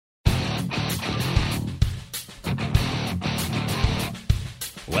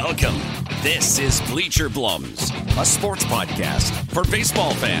Welcome. This is Bleacher Blums, a sports podcast for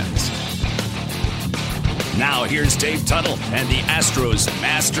baseball fans. Now here's Dave Tuttle and the Astros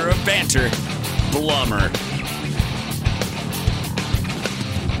master of banter, Blummer.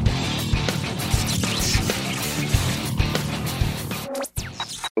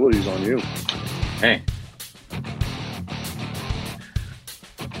 Abilities on you. Hey.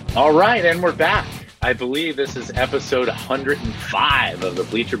 All right, and we're back. I believe this is episode 105 of the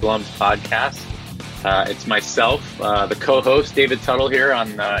Bleacher Blums podcast. It's myself, the co-host, David Tuttle here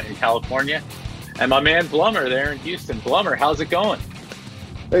in California, and my man Blummer there in Houston. Blummer, how's it going?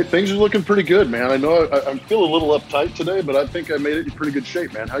 Hey, things are looking pretty good, man. I know I feel a little uptight today, but I think I made it in pretty good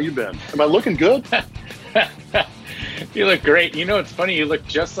shape, man. How you been? Am I looking good? You look great. You know, it's funny. You look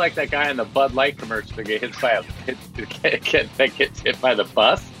just like that guy in the Bud Light commercial that gets hit by the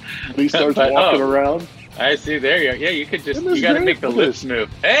bus. He starts walking around. I see. There you go. Yeah, you could just, you got to make the lips move.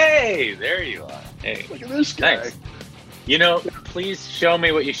 Hey, there you are. Hey, look at this guy. Nice. You know, please show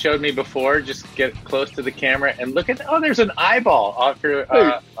me what you showed me before. Just get close to the camera and look at, there's an eyeball off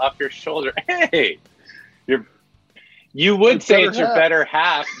your shoulder. Hey, you would say it's your better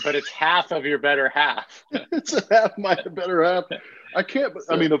half, but it's half of your better half. It's a half my better half. I can't,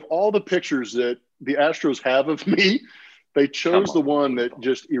 I mean, of all the pictures that the Astros have of me, they chose the one that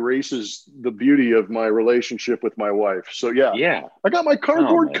just erases the beauty of my relationship with my wife. So, yeah. I got my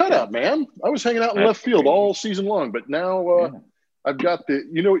cardboard cutout, man. I was hanging out in left field all season long, but now I've got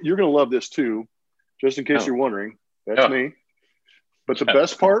you're going to love this too, just in case you're wondering. That's me. But the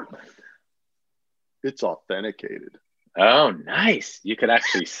best part, it's authenticated. Oh, nice. You could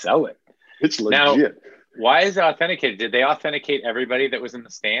actually sell it. It's legit. Now, why is it authenticated? Did they authenticate everybody that was in the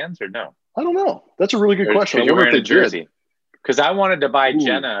stands or no? I don't know. That's a really good question. You're wearing a jersey. Because I wanted to buy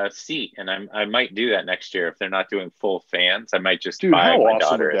Jenna a seat, and I might do that next year if they're not doing full fans. I might just buy my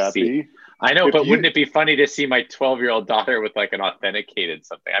daughter a seat. I know, but wouldn't it be funny to see my 12-year-old daughter with like an authenticated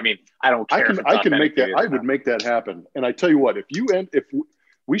something? I mean, I don't care. I can make that. I would make that happen. And I tell you what, if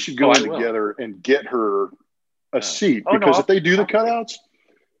we should go in together and get her a seat, because if they do the cutouts,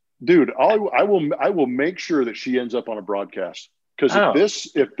 dude, I will make sure that she ends up on a broadcast. Because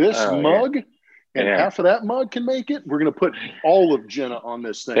if this mug. And half of that mug can make it, we're going to put all of Jenna on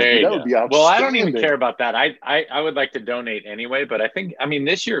this thing. That would be outstanding. Well, I don't even care about that. I would like to donate anyway, but I mean,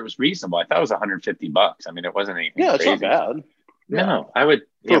 this year it was reasonable. I thought it was $150. I mean, it wasn't anything crazy. It's not bad. No, I would.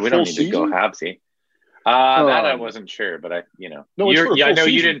 We don't need to go halvesy. That I wasn't sure, but I know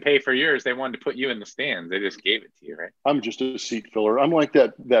you didn't pay for yours. They wanted to put you in the stands. They just gave it to you, right? I'm just a seat filler. I'm like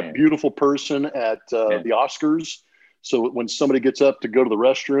that beautiful person at the Oscars. So when somebody gets up to go to the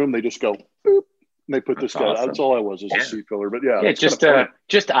restroom, they just go, boop. And they put this guy. That's all I was a seat filler. But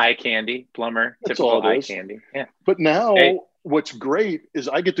just eye candy, Plumber. That's typical all it eye is. Candy. Yeah. But now what's great is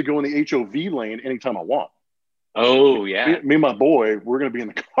I get to go in the HOV lane anytime I want. Oh yeah. Me and my boy, we're going to be in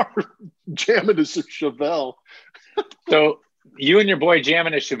the car jamming to Chevelle. So you and your boy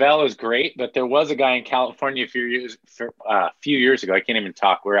jamming to Chevelle is great, but there was a guy in California a few years ago. I can't even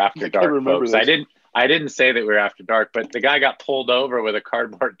talk. We're after dark, folks. I didn't say that we were after dark, but the guy got pulled over with a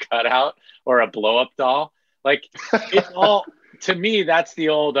cardboard cutout or a blow-up doll. Like, it's all, to me, that's the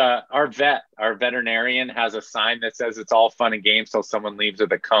old, our veterinarian has a sign that says it's all fun and games till someone leaves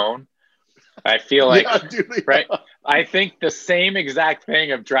with a cone. I feel like, right? I think the same exact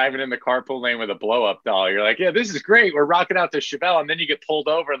thing of driving in the carpool lane with a blow-up doll. You're like, yeah, this is great. We're rocking out to Chevelle. And then you get pulled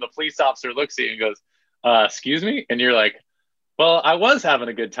over and the police officer looks at you and goes, excuse me? And you're like, well, I was having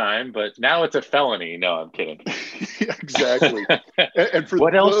a good time, but now it's a felony. No, I'm kidding. Exactly. And for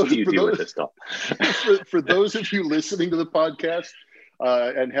what else do you do with this doll? For those of you listening to the podcast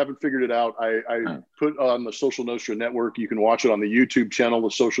and haven't figured it out, I put on the Social Nostra Network. You can watch it on the YouTube channel,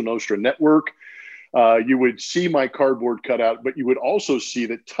 the Social Nostra Network. You would see my cardboard cutout, but you would also see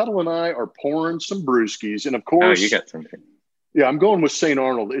that Tuttle and I are pouring some brewskis. And of course, you got something. Yeah, I'm going with St.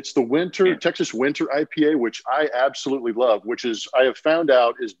 Arnold. It's the Texas Winter IPA, which I absolutely love, which is, I have found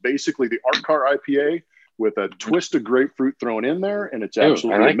out, is basically the Art Car IPA with a twist of grapefruit thrown in there, and it's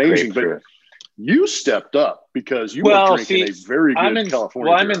absolutely amazing. Grapefruit. But you stepped up because you were drinking a very good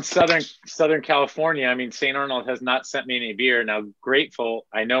California beer. I'm in Southern California. I mean, St. Arnold has not sent me any beer. Now, grateful.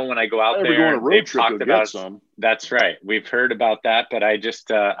 I know when I go out there, on a road trip, talked about some. That's right. We've heard about that, but I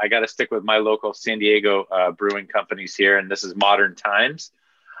just I got to stick with my local San Diego brewing companies here, and this is Modern Times.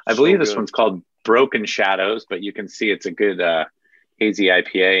 I believe this one's called Broken Shadows, but you can see it's a good hazy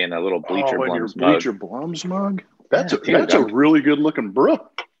IPA and a little Bleacher Blums mug. Bleacher Blums mug? That's a really good looking brew.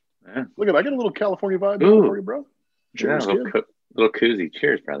 Look at, I got a little California vibe for you, bro. Cheers, little koozie.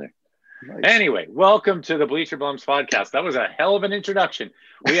 Cheers, brother. Nice. Anyway, welcome to the Bleacher Blums podcast. That was a hell of an introduction.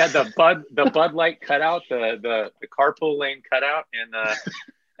 We had the Bud Light cut out, the carpool lane cut out,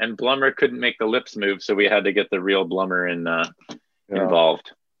 and Blummer couldn't make the lips move, so we had to get the real Blummer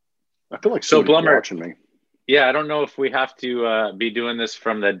involved. I feel like somebody's watching me. Yeah, I don't know if we have to be doing this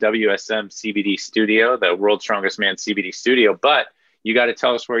from the WSM CBD studio, the World's Strongest Man CBD studio, but you got to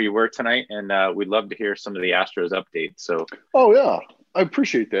tell us where you were tonight, and we'd love to hear some of the Astros updates. So, oh yeah, I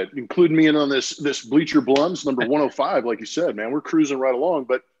appreciate that. Include me in on this Bleacher Blums number 105, like you said, man. We're cruising right along,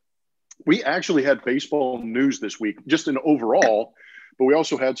 but we actually had baseball news this week, just in overall, but we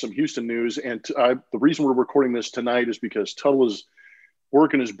also had some Houston news. And the reason we're recording this tonight is because Tuttle is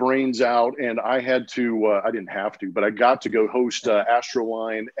working his brains out, and I had to I didn't have to, but I got to go host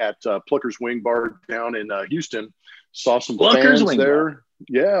Astroline at Plucker's Wing Bar down in Houston. Saw some fans there.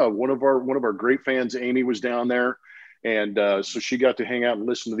 Yeah, one of our great fans, Amy, was down there, and so she got to hang out and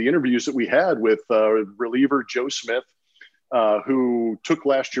listen to the interviews that we had with reliever Joe Smith, who took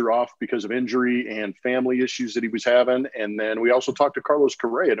last year off because of injury and family issues that he was having. And then we also talked to Carlos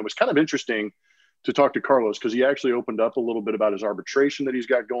Correa, and it was kind of interesting to talk to Carlos because he actually opened up a little bit about his arbitration that he's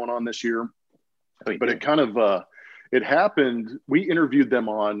got going on this year. But it kind of it happened. We interviewed them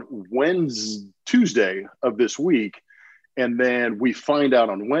on Tuesday of this week, and then we find out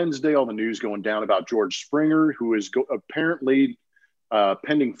on Wednesday all the news going down about George Springer, who is apparently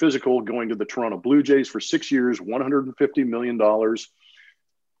pending physical, going to the Toronto Blue Jays for 6 years, $150 million.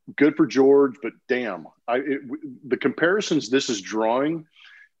 Good for George, but damn, the comparisons this is drawing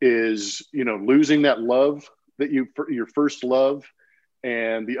is, losing that love that your first love.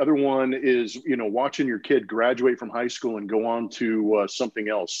 And the other one is, watching your kid graduate from high school and go on to something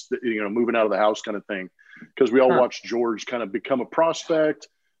else, moving out of the house kind of thing. Because we all watched George kind of become a prospect,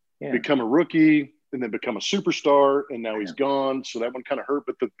 become a rookie, and then become a superstar. And now he's gone. So that one kind of hurt.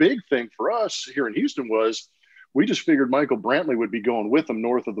 But the big thing for us here in Houston was we just figured Michael Brantley would be going with him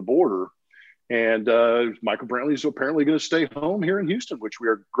north of the border. And Michael Brantley is apparently going to stay home here in Houston, which we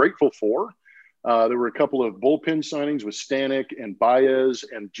are grateful for. There were a couple of bullpen signings with Stanek and Baez,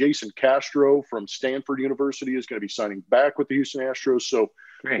 and Jason Castro from Stanford University is going to be signing back with the Houston Astros. So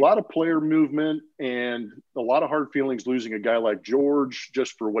a lot of player movement and a lot of hard feelings losing a guy like George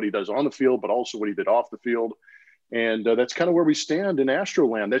just for what he does on the field, but also what he did off the field. And that's kind of where we stand in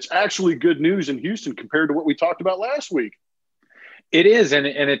Astroland. That's actually good news in Houston compared to what we talked about last week. It is, and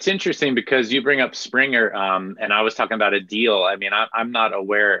it's interesting because you bring up Springer, and I was talking about a deal. I mean, I'm not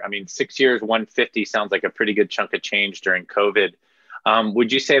aware. I mean, 6 years, 150 sounds like a pretty good chunk of change during COVID.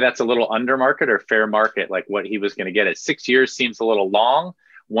 Would you say that's a little under market or fair market, like what he was going to get? At 6 years seems a little long.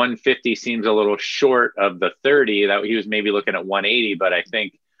 150 seems a little short of the 30 that he was maybe looking at 180. But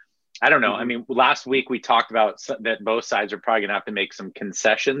I don't know. I mean, last week we talked about that both sides are probably going to have to make some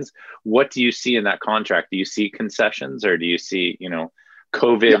concessions. What do you see in that contract? Do you see concessions, or do you see,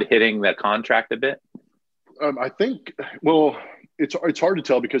 COVID hitting that contract a bit? I think, well, it's hard to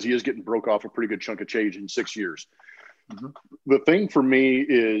tell because he is getting broke off a pretty good chunk of change in 6 years. Mm-hmm. The thing for me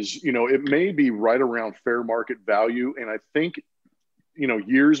is, it may be right around fair market value. And I think,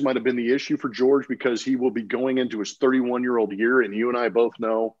 years might have been the issue for George because he will be going into his 31-year-old year. And you and I both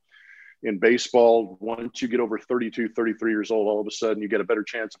know, in baseball, once you get over 32, 33 years old, all of a sudden you get a better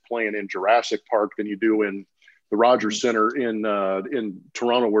chance of playing in Jurassic Park than you do in the Rogers Center in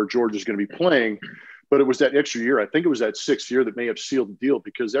Toronto, where George is going to be playing. But it was that extra year. I think it was that 6th year that may have sealed the deal,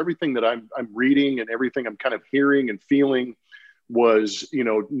 because everything that I'm reading and everything I'm kind of hearing and feeling was,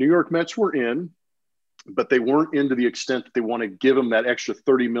 New York Mets were in, but they weren't in to the extent that they want to give him that extra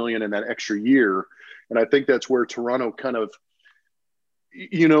 $30 million in that extra year. And I think that's where Toronto kind of,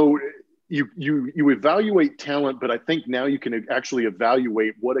 you evaluate talent, but I think now you can actually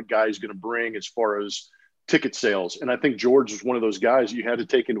evaluate what a guy's going to bring as far as ticket sales. And I think George is one of those guys you had to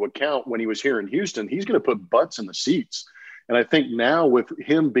take into account when he was here in Houston. He's going to put butts in the seats. And I think now with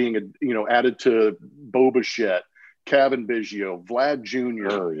him being, added to Bo Bichette, Kevin Biggio, Vlad Jr.,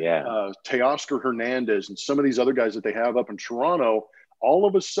 Teoscar Hernandez, and some of these other guys that they have up in Toronto, all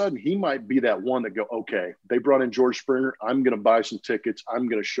of a sudden he might be that one that go, okay, they brought in George Springer. I'm going to buy some tickets. I'm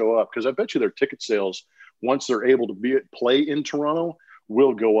going to show up. Because I bet you their ticket sales, once they're able to play in Toronto,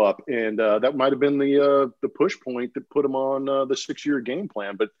 will go up. And that might have been the push point that put them on the 6-year game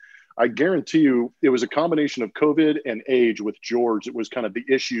plan. But I guarantee you it was a combination of COVID and age with George. It was kind of the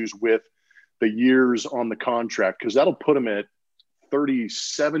issues with the years on the contract, because that'll put him at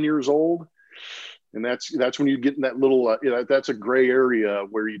 37 years old. And that's when you get in that little that's a gray area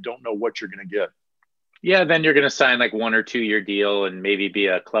where you don't know what you're going to get. Yeah, then you're going to sign like 1 or 2 year deal and maybe be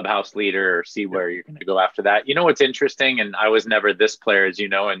a clubhouse leader or see where you're going to go after that. You know what's interesting, and I was never this player, as you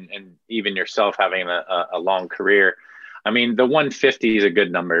know, and even yourself having a long career. I mean, the 150 is a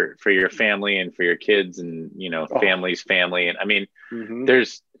good number for your family and for your kids and, family's family. And I mean,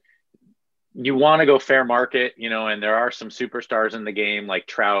 you want to go fair market, and there are some superstars in the game like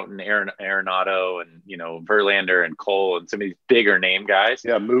Trout and Arenado and, Verlander and Cole and some of these bigger name guys.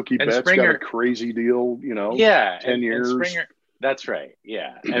 Yeah, Mookie Betts Springer got a crazy deal, 10 years. And Springer, that's right.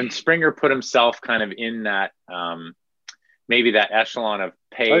 Yeah. And Springer put himself kind of in that, maybe that echelon of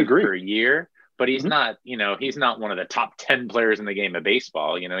pay per year, but he's not, he's not one of the top 10 players in the game of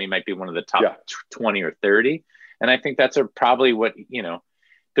baseball. He might be one of the top 20 or 30. And I think that's probably what,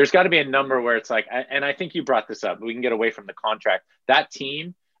 there's got to be a number where it's like, and I think you brought this up, we can get away from the contract. That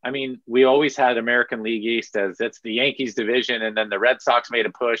team, I mean, we always had American League East as it's the Yankees division, and then the Red Sox made a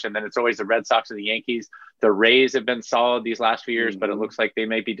push, and then it's always the Red Sox or the Yankees. The Rays have been solid these last few years, but it looks like they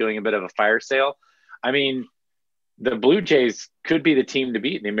might be doing a bit of a fire sale. I mean, the Blue Jays could be the team to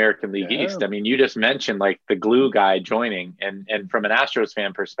beat in the American League East. I mean, you just mentioned like the glue guy joining, and from an Astros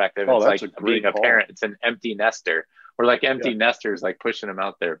fan perspective, it's like being a parent. It's an empty nester. Or like empty nesters, like pushing them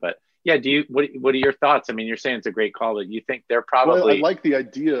out there. But yeah, what are your thoughts? I mean, you're saying it's a great call, but you think they're probably. Well, I like the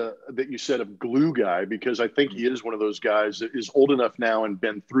idea that you said of glue guy, because I think he is one of those guys that is old enough now and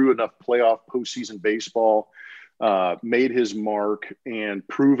been through enough playoff postseason baseball, made his mark and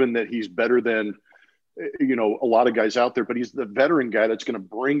proven that he's better than, a lot of guys out there. But he's the veteran guy that's going to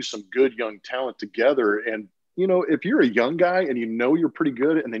bring some good young talent together. And, if you're a young guy and you're pretty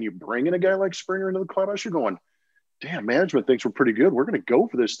good, and then you bring in a guy like Springer into the clubhouse, you're going, damn, management thinks we're pretty good. We're going to go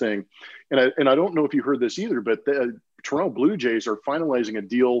for this thing. And I don't know if you heard this either, but the Toronto Blue Jays are finalizing a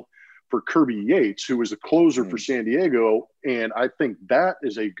deal for Kirby Yates, who was the closer for San Diego. And I think that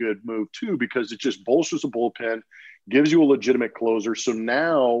is a good move too, because it just bolsters the bullpen, gives you a legitimate closer. So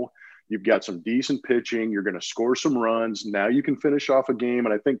now you've got some decent pitching. You're going to score some runs. Now you can finish off a game.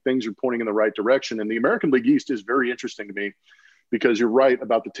 And I think things are pointing in the right direction. And the American League East is very interesting to me, because you're right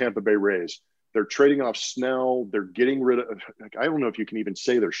about the Tampa Bay Rays. They're trading off Snell. They're getting rid of, I don't know if you can even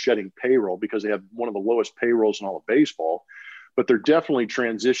say they're shedding payroll, because they have one of the lowest payrolls in all of baseball, but they're definitely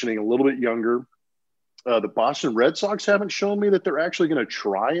transitioning a little bit younger. The Boston Red Sox haven't shown me that they're actually going to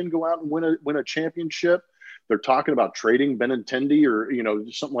try and go out and win a championship. They're talking about trading Benintendi or,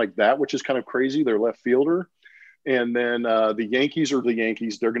 something like that, which is kind of crazy. Their left fielder. And then the Yankees are the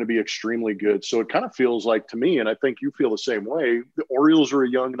Yankees. They're going to be extremely good. So it kind of feels like to me, and I think you feel the same way, the Orioles are a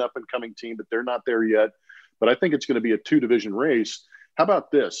young and up-and-coming team, but they're not there yet. But I think it's going to be a 2-division race. How about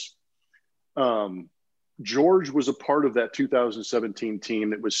this? George was a part of that 2017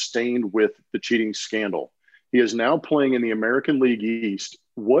 team that was stained with the cheating scandal. He is now playing in the American League East.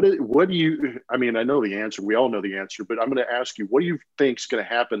 What do you – I mean, I know the answer. We all know the answer. But I'm going to ask you, what do you think is going to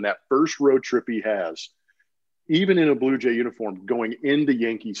happen that first road trip he has, even in a Blue Jay uniform, going into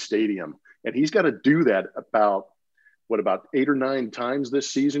Yankee Stadium? And he's got to do that about 8 or 9 times this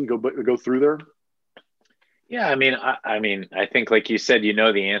season, go through there? Yeah, I mean, I think like you said,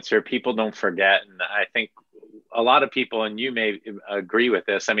 the answer. People don't forget. And I think a lot of people, and you may agree with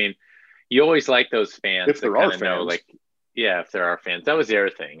this, I mean, you always like those fans. If there are fans. If there are fans. That was the other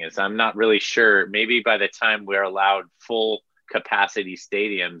thing, is I'm not really sure. Maybe by the time we're allowed full capacity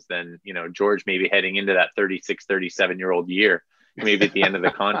stadiums, then George may be heading into that 36, 37-year-old year, maybe at the end of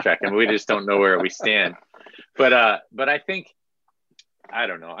the contract, and we just don't know where we stand. But I think, I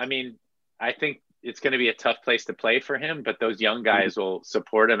don't know. I mean, I think it's going to be a tough place to play for him, but those young guys will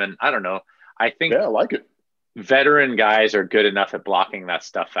support him. And I don't know. I think I like it. Veteran guys are good enough at blocking that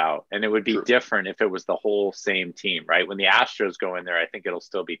stuff out. And it would be different if it was the whole same team, right? When the Astros go in there, I think it'll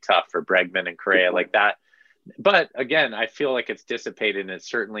still be tough for Bregman and Correa like that. But again, I feel like it's dissipated, and it's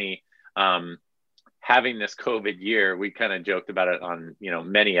certainly having this COVID year. We kind of joked about it on,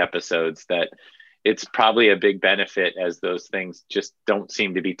 many episodes, that it's probably a big benefit as those things just don't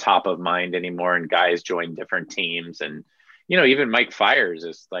seem to be top of mind anymore. And guys join different teams. And, even Mike Fiers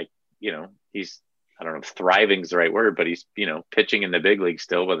is like, he's, I don't know if thriving is the right word, but he's, pitching in the big league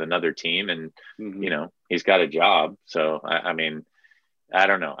still with another team, and, he's got a job. So, I mean, I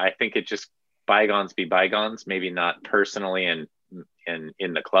don't know. I think it just bygones be bygones, maybe not personally and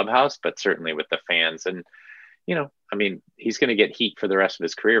in the clubhouse, but certainly with the fans. And, I mean, he's going to get heat for the rest of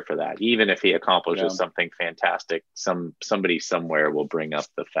his career for that. Even if he accomplishes something fantastic, somebody somewhere will bring up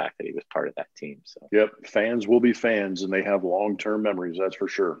the fact that he was part of that team. So, yep. Fans will be fans, and they have long-term memories. That's for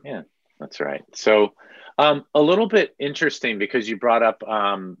sure. Yeah. That's right. So a little bit interesting because you brought up,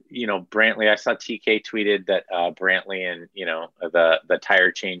 Brantley. I saw TK tweeted that Brantley and, the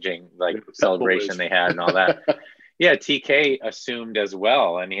tire changing celebration they had and all that. Yeah, TK assumed as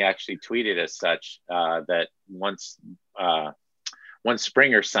well. And he actually tweeted as such that once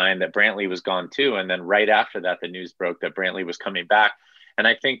Springer signed that Brantley was gone too. And then right after that, the news broke that Brantley was coming back. And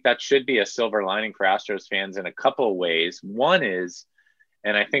I think that should be a silver lining for Astros fans in a couple of ways. One is,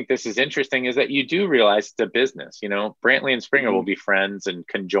 and I think this is interesting, is that you do realize it's a business. Brantley and Springer will be friends and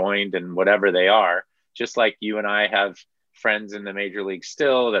conjoined and whatever they are, just like you and I have friends in the major league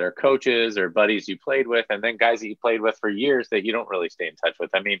still that are coaches or buddies you played with, and then guys that you played with for years that you don't really stay in touch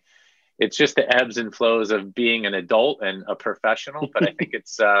with. I mean, it's just the ebbs and flows of being an adult and a professional. But I think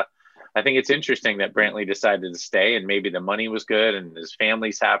it's interesting that Brantley decided to stay, and maybe the money was good and his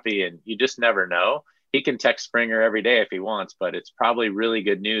family's happy, and you just never know. He can text Springer every day if he wants, but it's probably really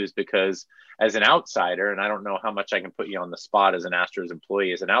good news because as an outsider, and I don't know how much I can put you on the spot as an Astros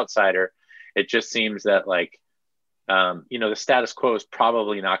employee, as an outsider, it just seems that the status quo is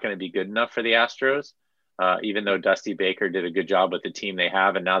probably not going to be good enough for the Astros, even though Dusty Baker did a good job with the team they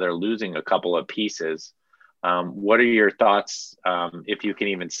have, and now they're losing a couple of pieces. What are your thoughts, if you can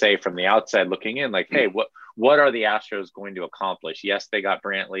even say from the outside looking in, hey, what are the Astros going to accomplish? Yes, they got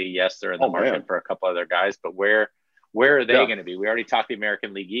Brantley. Yes, they're in the market for a couple other guys, but where are they going to be? We already talked the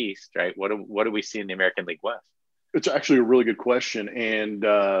American League East, right? What do we see in the American League West? It's actually a really good question. And,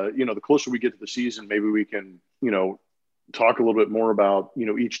 the closer we get to the season, maybe we can, talk a little bit more about,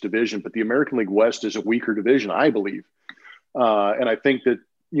 each division. But the American League West is a weaker division, I believe. And I think that,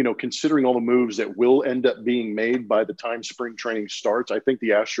 considering all the moves that will end up being made by the time spring training starts, I think the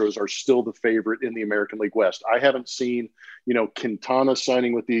Astros are still the favorite in the American League West. I haven't seen, Quintana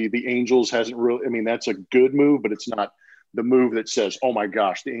signing with the Angels hasn't really, that's a good move, but it's not the move that says, oh my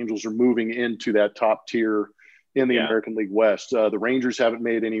gosh, the Angels are moving into that top tier in the American League West. The Rangers haven't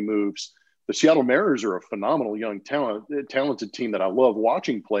made any moves. The Seattle Mariners are a phenomenal young talented team that I love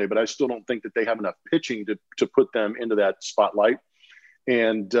watching play, but I still don't think that they have enough pitching to put them into that spotlight.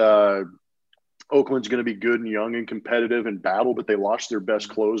 And Oakland's going to be good and young and competitive and battle, but they lost their best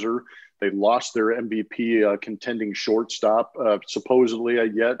closer. They lost their MVP contending shortstop, supposedly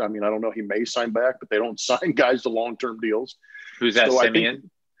yet. I don't know. He may sign back, but they don't sign guys to long-term deals. Who's that, Simeon?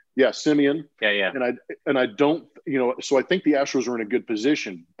 Yeah, Simeon. Yeah. And I don't, so I think the Astros are in a good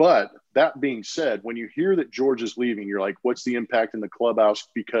position. But that being said, when you hear that George is leaving, you're like, what's the impact in the clubhouse?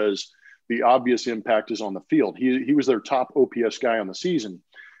 Because the obvious impact is on the field. He was their top OPS guy on the season.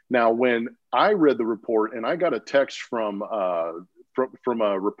 Now, when I read the report and I got a text from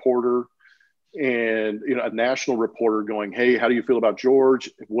a reporter and a national reporter going, hey, how do you feel about George?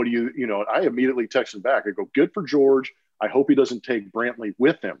 What do you I immediately texted back. I go, good for George. I hope he doesn't take Brantley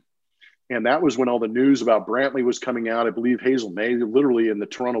with him. And that was when all the news about Brantley was coming out. I believe Hazel May, literally in the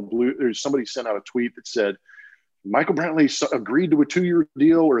Toronto Blue, somebody sent out a tweet that said, Michael Brantley agreed to a 2-year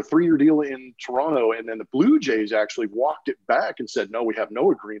deal or a 3-year deal in Toronto. And then the Blue Jays actually walked it back and said, no, we have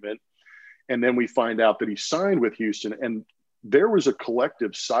no agreement. And then we find out that he signed with Houston. And there was a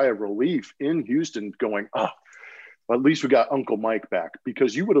collective sigh of relief in Houston going, well, at least we got Uncle Mike back,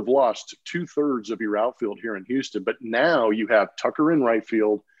 because you would have lost 2/3 of your outfield here in Houston. But now you have Tucker in right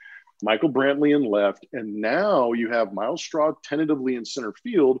field, Michael Brantley in left, and now you have Miles Straw tentatively in center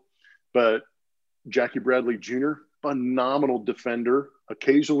field. But Jackie Bradley Jr., phenomenal defender,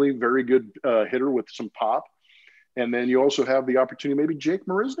 occasionally very good hitter with some pop. And then you also have the opportunity, maybe Jake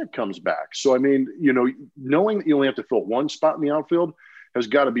Marisnick comes back. So, knowing that you only have to fill one spot in the outfield has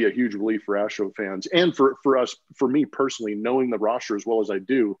got to be a huge relief for Astro fans. And for us, for me personally, knowing the roster as well as I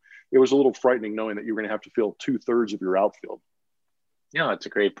do, it was a little frightening knowing that you're going to have to fill 2/3 of your outfield. Yeah, that's a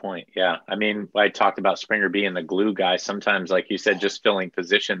great point. Yeah. I talked about Springer being the glue guy. Sometimes, like you said, just filling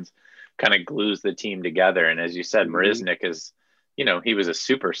positions kind of glues the team together. And as you said, Marisnick is, he was a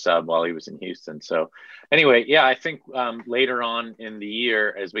super sub while he was in Houston. So anyway, yeah, I think later on in the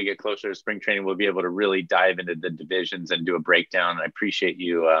year, as we get closer to spring training, we'll be able to really dive into the divisions and do a breakdown. I appreciate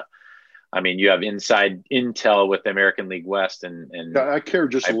you. You have inside intel with the American League West, and I care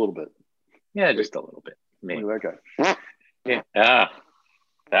just a little bit. Yeah, just a little bit. Look at that guy. Yeah.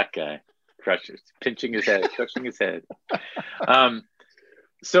 That guy crushes, pinching his head, crushing his head.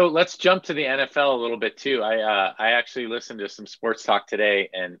 So let's jump to the NFL a little bit too. I actually listened to some sports talk today,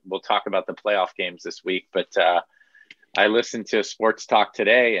 and we'll talk about the playoff games this week. But I listened to sports talk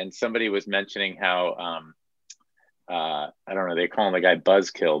today, and somebody was mentioning how I don't know, they call him the guy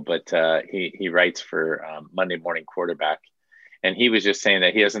Buzzkill, but he writes for Monday Morning Quarterback, And he was just saying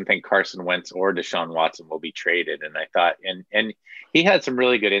that he doesn't think Carson Wentz or Deshaun Watson will be traded. And I thought, and he had some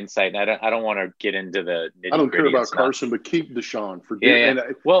really good insight. And I don't want to get into the nitty-gritty. I don't care about Carson, but keep Deshaun for.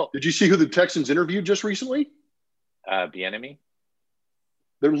 Yeah. Well, did you see who the Texans interviewed just recently? Bieniemy.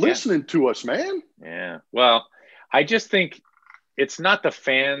 They're listening to us, man. Yeah. Well, I just think it's not the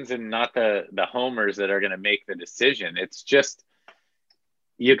fans and not the homers that are going to make the decision. It's just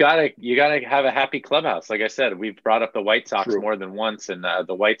you gotta have a happy clubhouse. Like I said, we've brought up the White Sox more than once, and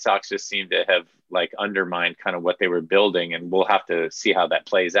the White Sox just seem to have like undermined kind of what they were building, and we'll have to see how that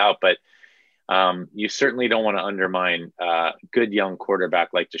plays out. But you certainly don't want to undermine a good young quarterback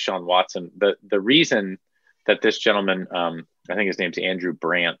like Deshaun Watson. The reason that this gentleman, I think his name's Andrew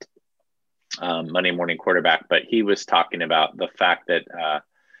Brandt, Monday Morning Quarterback, but he was talking about the fact that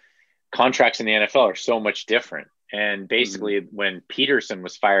contracts in the NFL are so much different. And basically when Peterson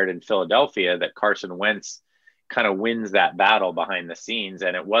was fired in Philadelphia, that Carson Wentz kind of wins that battle behind the scenes.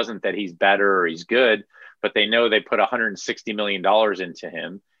 And it wasn't that he's better or he's good, but they know they put $160 million into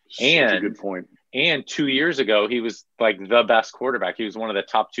him. That's a good point. And 2 years ago, he was like the best quarterback. He was one of the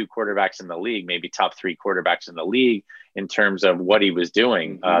top 2 quarterbacks in the league, maybe top 3 quarterbacks in the league in terms of what he was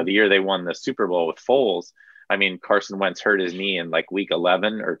doing. The year they won the Super Bowl with Foles, I mean, Carson Wentz hurt his knee in like week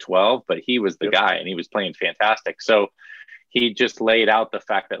 11 or 12, but he was the guy and he was playing fantastic. So he just laid out the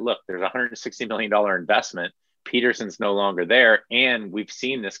fact that, look, there's a $160 million investment. Peterson's no longer there. And we've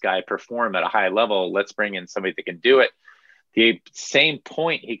seen this guy perform at a high level. Let's bring in somebody that can do it. The same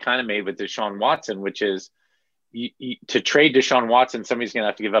point he kind of made with Deshaun Watson, which is to trade Deshaun Watson, somebody's going to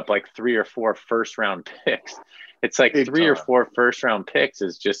have to give up like 3 or 4 first-round picks. It's like 3 or 4 first-round picks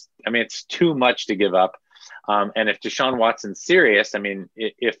is just, I mean, it's too much to give up. And if Deshaun Watson's serious, I mean,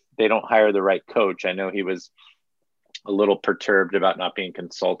 if they don't hire the right coach, I know he was a little perturbed about not being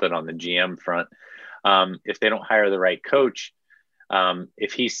consulted on the GM front. If they don't hire the right coach,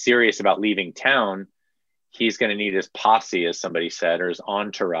 if he's serious about leaving town, he's going to need his posse, as somebody said, or his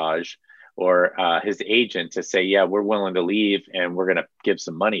entourage, or his agent to say, yeah, we're willing to leave and we're going to give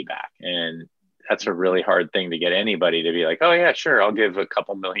some money back. And that's a really hard thing to get anybody to be like, oh yeah, sure, I'll give a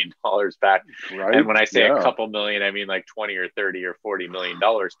couple $1 million back. Right. And when I say a couple million, I mean like 20 or 30 or $40 million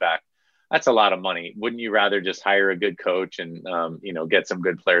back. That's a lot of money. Wouldn't you rather just hire a good coach and, get some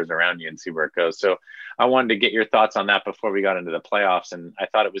good players around you and see where it goes? So I wanted to get your thoughts on that before we got into the playoffs. And I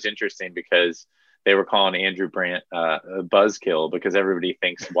thought it was interesting because they were calling Andrew Brandt a buzzkill because everybody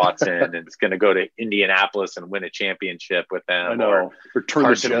thinks Watson is going to go to Indianapolis and win a championship with them. I know. Or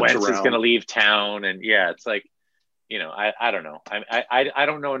Carson Wentz is going to leave town. And yeah, it's like, I don't know. I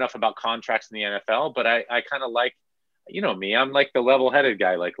don't know enough about contracts in the NFL, but I kind of like, me, I'm like the level-headed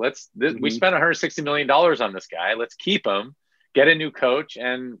guy. Like, we spent $160 million on this guy. Let's keep him, get a new coach,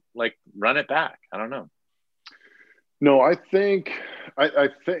 and like run it back. I don't know. No, I think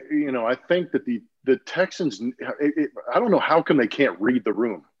that the Texans, I don't know how come they can't read the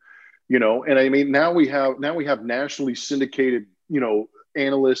room, and I mean, now we have nationally syndicated,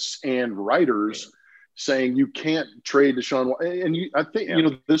 analysts and writers saying you can't trade Deshaun. And I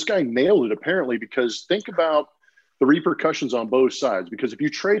think, this guy nailed it apparently, because think about the repercussions on both sides, because if you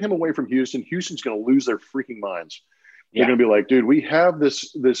trade him away from Houston, Houston's going to lose their freaking minds. They're going to be like, dude, we have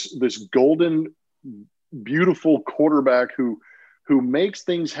this golden, beautiful quarterback who makes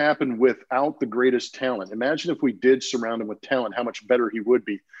things happen without the greatest talent. Imagine if we did surround him with talent, how much better he would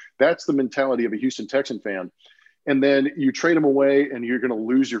be. That's the mentality of a Houston Texan fan. And then you trade him away and you're going to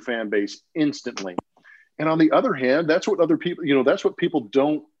lose your fan base instantly. And on the other hand, that's what other people, that's what people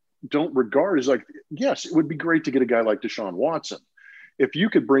don't regard is like, yes, it would be great to get a guy like Deshaun Watson. If you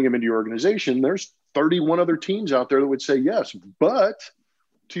could bring him into your organization, there's 31 other teams out there that would say yes. But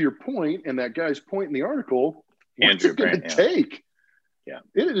to your point, and that guy's point in the article, what's it going to take? Yeah,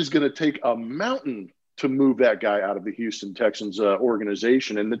 it is going to take a mountain to move that guy out of the Houston Texans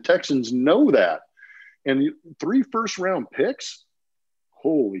organization. And the Texans know that. And 3 first-round picks,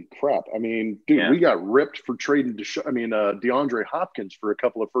 holy crap. I mean, dude, we got ripped for trading DeAndre Hopkins for a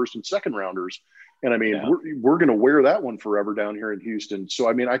couple of first and second rounders. And I mean, we're going to wear that one forever down here in Houston. So,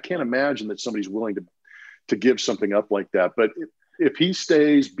 I mean, I can't imagine that somebody's willing to give something up like that. But if he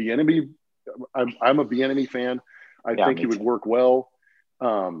stays, Bieniemy, I'm a Bieniemy fan. I think he would work well.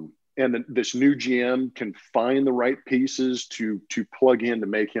 And this new GM can find the right pieces to plug in to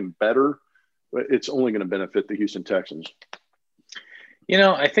make him better. But it's only going to benefit the Houston Texans.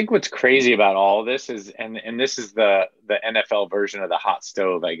 I think what's crazy about all of this is, and this is the NFL version of the hot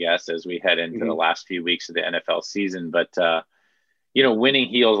stove, I guess, as we head into the last few weeks of the NFL season. But, winning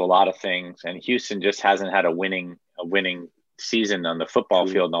heals a lot of things, and Houston just hasn't had a winning season on the football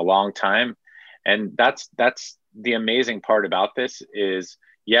field in a long time. And that's the amazing part about this is,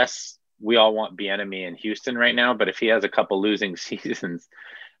 yes, we all want Bieniemy in Houston right now, but if he has a couple losing seasons,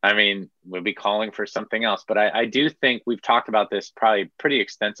 I mean, we'll be calling for something else. But I do think we've talked about this probably pretty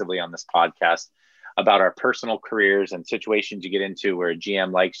extensively on this podcast about our personal careers and situations you get into where a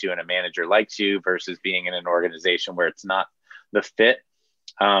GM likes you and a manager likes you versus being in an organization where it's not the fit.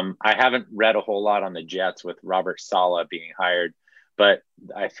 I haven't read a whole lot on the Jets with Robert Saleh being hired, but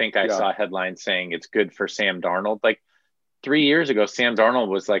I think I saw headlines saying it's good for Sam Darnold. Like 3 years ago, Sam Darnold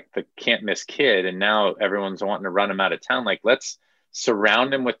was like the can't miss kid. And now everyone's wanting to run him out of town. Like, let's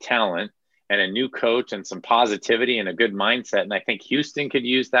surround him with talent and a new coach and some positivity and a good mindset. And I think Houston could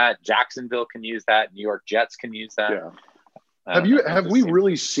use that. Jacksonville can use that. New York Jets can use that. Yeah. Have we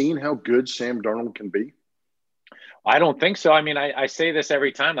really seen how good Sam Darnold can be? I don't think so. I mean, I say this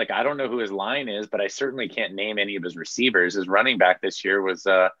every time. Like, I don't know who his line is, but I certainly can't name any of his receivers. His running back this year was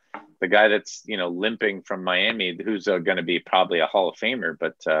the guy that's, limping from Miami, who's going to be probably a Hall of Famer.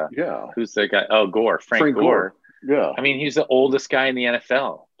 But who's the guy? Oh, Gore, Frank Gore. Yeah. I mean, he's the oldest guy in the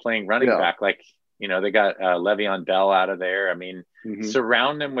NFL playing running back. Like, they got Le'Veon Bell out of there. I mean,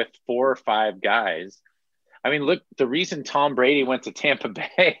 surround him with 4 or 5 guys. I mean, look, the reason Tom Brady went to Tampa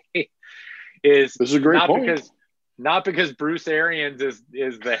Bay is this is a great point. Not because Bruce Arians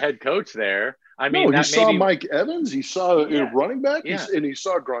is the head coach there. I mean, he saw Mike Evans, he saw a running back, and he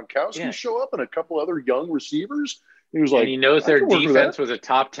saw Gronkowski show up and a couple other young receivers. He was like, and he knows their defense was a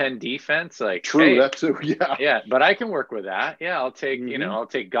top 10 defense. Like, true, that too. Yeah. But I can work with that. Yeah. I'll take, I'll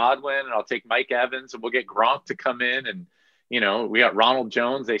take Godwin and I'll take Mike Evans and we'll get Gronk to come in. And, we got Ronald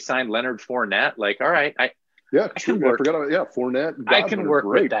Jones. They signed Leonard Fournette. Like, all right. I forgot about Fournette. I can work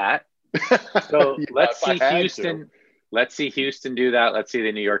with that. So let's see Houston. Let's see Houston do that. Let's see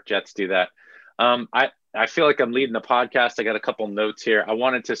the New York Jets do that. I feel like I'm leading the podcast. I got a couple notes here. I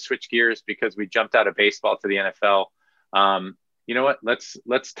wanted to switch gears because we jumped out of baseball to the NFL. You know what?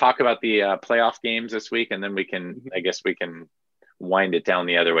 Let's talk about the playoff games this week, and then we can wind it down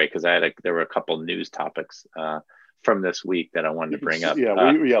the other way because there were a couple news topics from this week that I wanted to bring up.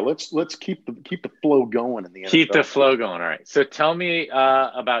 Let's keep the flow going in the NFL. Keep the flow going. All right. So tell me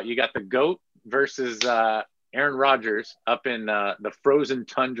about, you got the GOAT versus Aaron Rodgers up in the frozen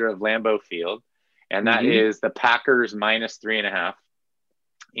tundra of Lambeau Field, and that is the Packers -3.5,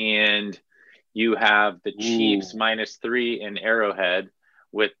 and you have the Chiefs -3 in Arrowhead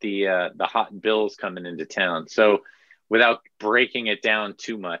with the hot Bills coming into town. So without breaking it down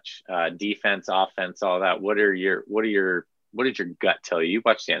too much, defense, offense, all that, what did your gut tell you? You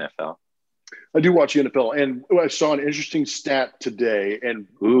watch the NFL. I do watch the NFL, and I saw an interesting stat today. And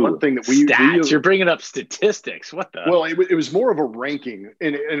one thing that you're bringing up statistics. What the? Well, it was more of a ranking,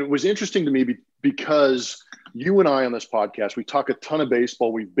 and it was interesting to me because you and I on this podcast, we talk a ton of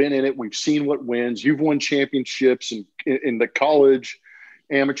baseball. We've been in it. We've seen what wins. You've won championships in the college,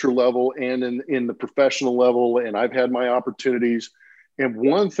 amateur level, and in the professional level. And I've had my opportunities. And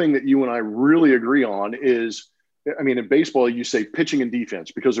one thing that you and I really agree on is, I mean, in baseball, you say pitching and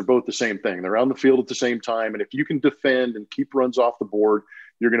defense because they're both the same thing. They're on the field at the same time. And if you can defend and keep runs off the board,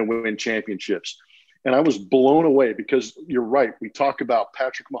 you're going to win championships. And I was blown away because you're right. We talk about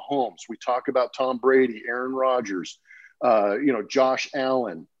Patrick Mahomes. We talk about Tom Brady, Aaron Rodgers, Josh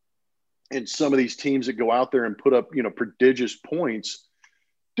Allen, and some of these teams that go out there and put up, prodigious points.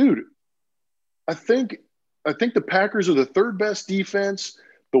 Dude, I think the Packers are the third best defense.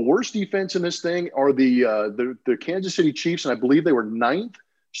 The worst defense in this thing are the Kansas City Chiefs, and I believe they were 9th.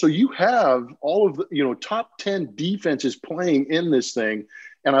 So you have all of the top 10 defenses playing in this thing,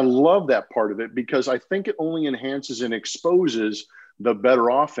 and I love that part of it because I think it only enhances and exposes the better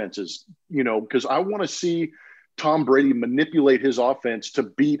offenses. Because I want to see Tom Brady manipulate his offense to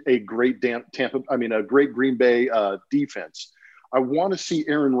beat a great a great Green Bay defense. I want to see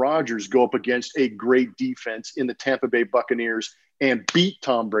Aaron Rodgers go up against a great defense in the Tampa Bay Buccaneers and beat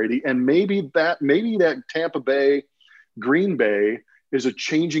Tom Brady. And maybe that Tampa Bay, Green Bay is a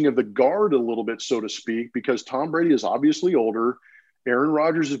changing of the guard a little bit, so to speak, because Tom Brady is obviously older. Aaron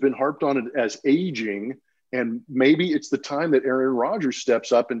Rodgers has been harped on as aging. And maybe it's the time that Aaron Rodgers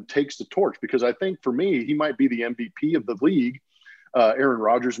steps up and takes the torch, because I think for me, he might be the MVP of the league. Aaron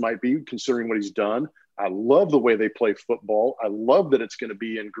Rodgers might be, considering what he's done. I love the way they play football. I love that it's going to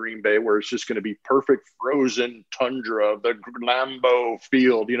be in Green Bay, where it's just going to be perfect frozen tundra, the Lambeau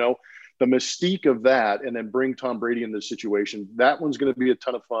Field, the mystique of that, and then bring Tom Brady in this situation. That one's going to be a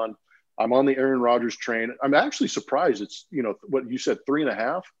ton of fun. I'm on the Aaron Rodgers train. I'm actually surprised it's, what you said,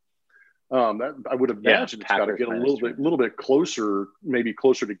 3.5. That I would imagine it's got to get a little bit closer, maybe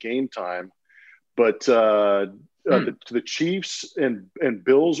closer to game time. But the Chiefs and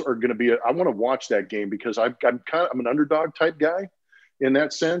Bills are going to be. I want to watch that game because I'm an underdog type guy in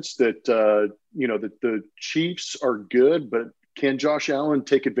that sense that that the Chiefs are good, but can Josh Allen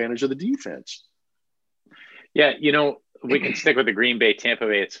take advantage of the defense? Yeah, we can stick with the Green Bay Tampa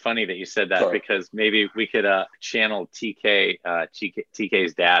Bay. It's funny that you said that because maybe we could channel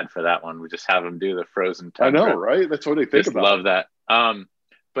TK's dad for that one. We just have him do the frozen tundra. I know, right? That's what they think about. Love that.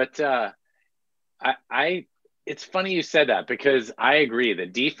 But it's funny you said that because I agree the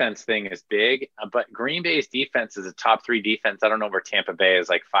defense thing is big, but Green Bay's defense is a top 3 defense. I don't know where Tampa Bay is,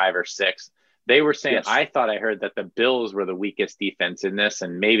 like 5 or 6. They were saying, yes. I thought I heard that the Bills were the weakest defense in this,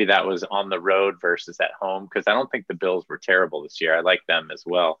 and maybe that was on the road versus at home, because I don't think the Bills were terrible this year. I like them as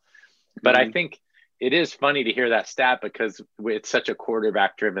well. But I think it is funny to hear that stat because it's such a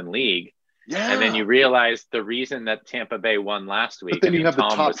quarterback-driven league. Yeah. And then you realize the reason that Tampa Bay won last week. But then you have the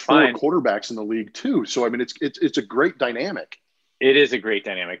top 4 quarterbacks in the league too. So, I mean, it's a great dynamic. It is a great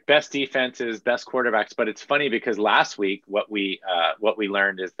dynamic. Best defenses, best quarterbacks. But it's funny because last week what we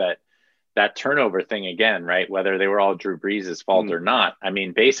learned is that turnover thing again, right? Whether they were all Drew Brees' fault or not. I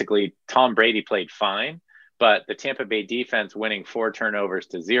mean, basically, Tom Brady played fine, but the Tampa Bay defense winning 4 turnovers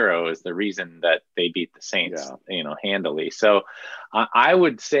to 0 is the reason that they beat the Saints, handily. So I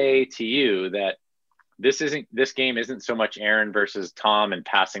would say to you that this game isn't so much Aaron versus Tom and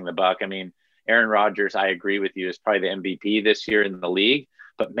passing the buck. I mean, Aaron Rodgers, I agree with you, is probably the MVP this year in the league.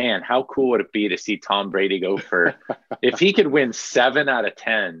 But man, how cool would it be to see Tom Brady go for if he could win 7 out of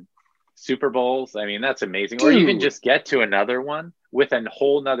 10 Super Bowls? I mean, that's amazing. Dude. Or even just get to another one with a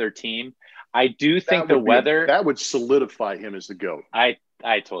whole nother team. I do think the weather that would solidify him as the GOAT. I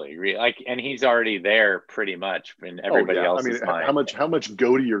totally agree. And he's already there pretty much in everybody else's mind. How much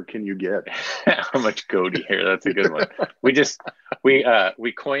goatier can you get? How much goatier? That's a good one.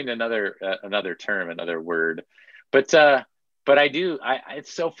 We coined another term, another word. But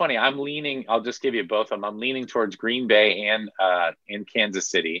it's so funny. I'll just give you both of them. I'm leaning towards Green Bay and in Kansas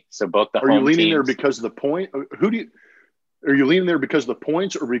City. So both the home teams. Are you leaning there because of the point? Are you leaning there because of the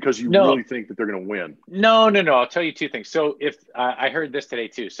points or because you really think that they're going to win? No. I'll tell you 2 things. So if I heard this today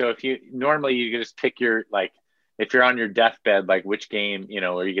too. So if you just pick your, like, if you're on your deathbed, like which game,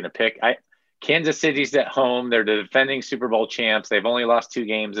 are you going to pick? Kansas City's at home. They're the defending Super Bowl champs. They've only lost 2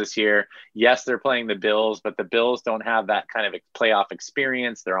 games this year. Yes, they're playing the Bills, but the Bills don't have that kind of playoff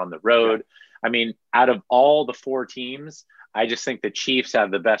experience. They're on the road. Yeah. I mean, out of all the 4 teams, I just think the Chiefs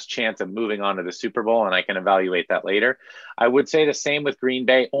have the best chance of moving on to the Super Bowl, and I can evaluate that later. I would say the same with Green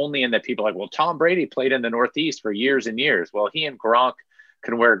Bay, only in that people are like, well, Tom Brady played in the Northeast for years and years. Well, he and Gronk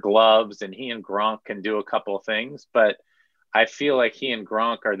can wear gloves, and he and Gronk can do a couple of things, but I feel like he and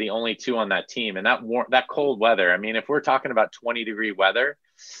Gronk are the only 2 on that team. And that cold weather, I mean, if we're talking about 20-degree weather,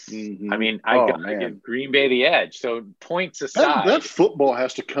 I mean, I give Green Bay the edge. So points aside. That football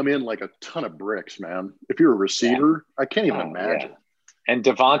has to come in like a ton of bricks, man. If you're a receiver, I can't even imagine. Yeah. And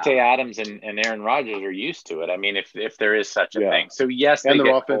Devontae Adams and Aaron Rodgers are used to it. I mean, if there is such a thing. So, yes, and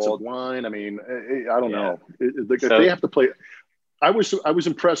their offensive line, I mean, I don't know. If they have to play – I was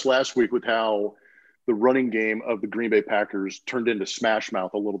impressed last week with how – the running game of the Green Bay Packers turned into smash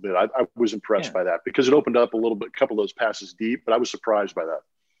mouth a little bit. I was impressed by that because it opened up a little bit, a couple of those passes deep, but I was surprised by that.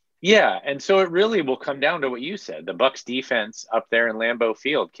 Yeah. And so it really will come down to what you said, the Bucs defense up there in Lambeau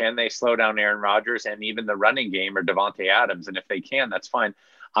Field. Can they slow down Aaron Rodgers and even the running game or Devontae Adams? And if they can, that's fine.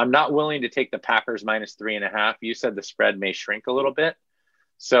 I'm not willing to take the Packers -3.5. You said the spread may shrink a little bit.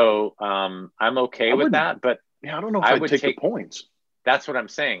 So I'm okay with that, but I don't know if I would take the points. That's what I'm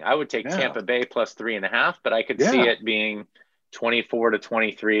saying. I would take Tampa Bay +3.5, but I could see it being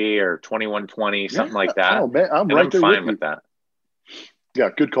 24-23 or 21-20, something like that. Oh, man, I'm fine with that. Yeah,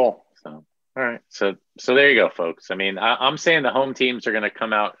 good call. So, all right. So there you go, folks. I mean, I'm saying the home teams are going to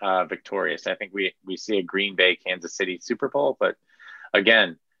come out victorious. I think we see a Green Bay, Kansas City Super Bowl, but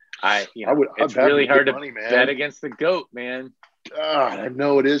again, it's really hard to bet against the GOAT, man. I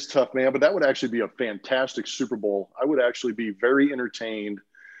know it is tough, man, but that would actually be a fantastic Super Bowl. I would actually be very entertained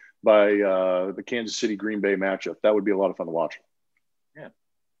by the Kansas City Green Bay matchup. That would be a lot of fun to watch. Yeah.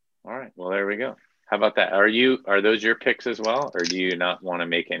 All right. Well, there we go. How about that? Are those your picks as well, or do you not want to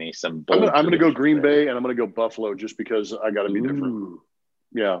make some bold? I'm going to go Green Bay and I'm going to go Buffalo just because I got to be different.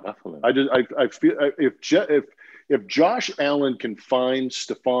 Yeah. Buffalo. I feel if Josh Allen can find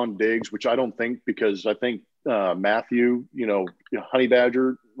Stephon Diggs, which I don't think, because I think Matthew, Honey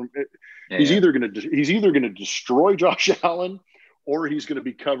Badger, he's either going to destroy Josh Allen or he's going to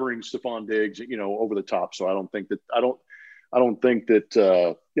be covering Stephon Diggs, over the top. So I think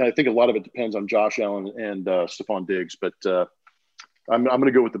a lot of it depends on Josh Allen and Stephon Diggs, but I'm going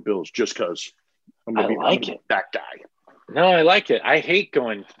to go with the Bills just because. I'm gonna be that guy. No, I like it. I hate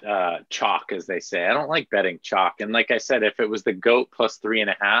going chalk, as they say. I don't like betting chalk. And like I said, if it was the GOAT plus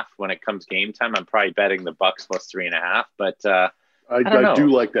 3.5 when it comes game time, I'm probably betting the Bucks plus 3.5. But I do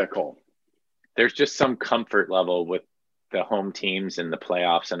like that call. There's just some comfort level with the home teams in the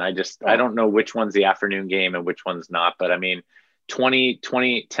playoffs. And I don't know which one's the afternoon game and which one's not. But I mean, 10,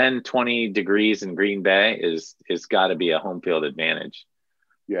 20 degrees in Green Bay is got to be a home field advantage.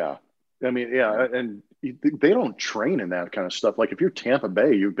 Yeah. I mean, yeah. And they don't train in that kind of stuff. Like if you're Tampa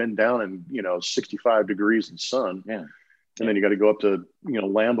Bay, you've been down in, 65 degrees in sun. Yeah. And then you got to go up to,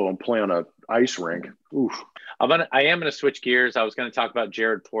 Lambeau and play on a ice rink. Oof. I am going to switch gears. I was going to talk about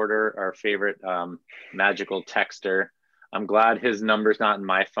Jared Porter, our favorite magical texter. I'm glad his number's not in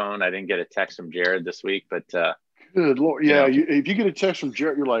my phone. I didn't get a text from Jared this week, but good Lord. Yeah. If you get a text from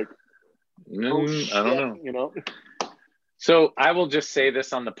Jared, you're like, oh, shit, I don't know. So I will just say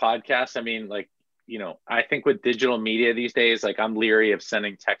this on the podcast. I mean, I think with digital media these days, I'm leery of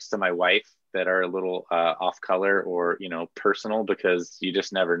sending texts to my wife that are a little off color or, personal, because you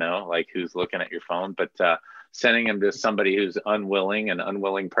just never know who's looking at your phone. But sending them to somebody who's an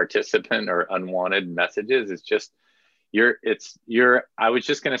unwilling participant or unwanted messages is just, I was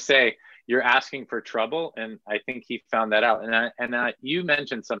just going to say, you're asking for trouble. And I think he found that out. And you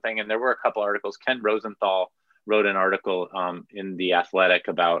mentioned something, and there were a couple articles. Ken Rosenthal wrote an article in The Athletic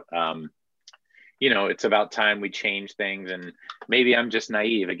about, it's about time we change things. And maybe I'm just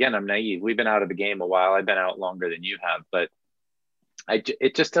naive. Again, I'm naive. We've been out of the game a while. I've been out longer than you have, but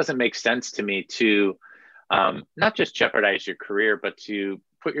it just doesn't make sense to me to not just jeopardize your career, but to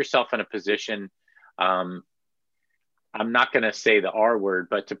put yourself in a position. I'm not going to say the R word,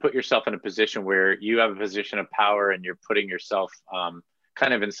 but to put yourself in a position where you have a position of power and you're putting yourself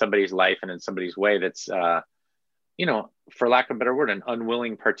kind of in somebody's life and in somebody's way that's, for lack of a better word, an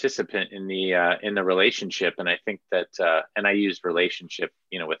unwilling participant in the relationship. And I think that, and I use relationship,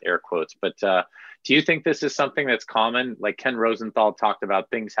 with air quotes, but do you think this is something that's common? Like Ken Rosenthal talked about,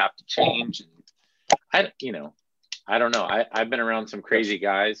 things have to change. I don't know. I've been around some crazy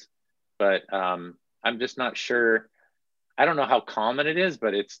guys, but I'm just not sure. I don't know how common it is,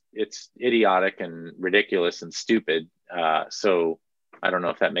 but it's idiotic and ridiculous and stupid. So I don't know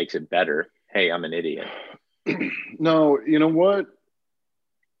if that makes it better. Hey, I'm an idiot. No, you know what?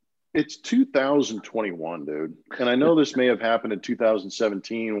 It's 2021, dude. And I know this may have happened in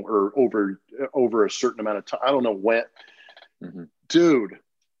 2017 or over a certain amount of time. I don't know when. Mm-hmm. Dude,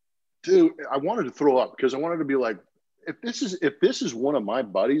 I wanted to throw up because I wanted to be like, if this is one of my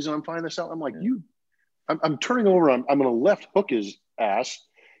buddies and I'm finding this out, I'm like, I'm turning over. I'm going to left hook his ass.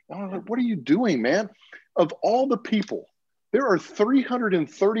 And I'm like, what are you doing, man? Of all the people, there are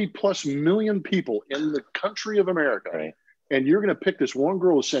 330 plus million people in the country of America. Right. And you're going to pick this one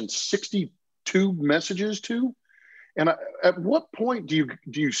girl to send 62 messages to. And at what point do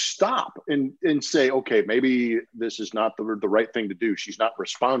you stop and say, okay, maybe this is not the right thing to do. She's not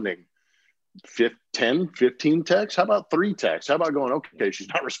responding. 10, 15 texts. How about 3 texts? How about going, okay, she's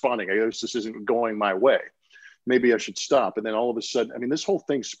not responding. I guess this isn't going my way. Maybe I should stop. And then all of a sudden, I mean, this whole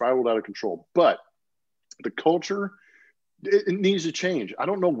thing spiraled out of control. But the culture, it needs to change. I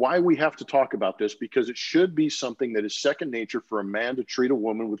don't know why we have to talk about this, because it should be something that is second nature for a man to treat a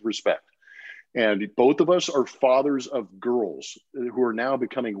woman with respect. And both of us are fathers of girls who are now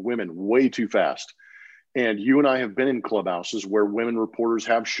becoming women way too fast. And you and I have been in clubhouses where women reporters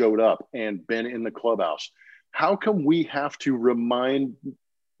have showed up and been in the clubhouse. How come we have to remind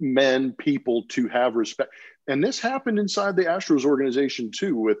people to have respect? And this happened inside the Astros organization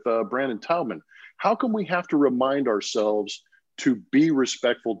too with Brandon Taubman. How come we have to remind ourselves to be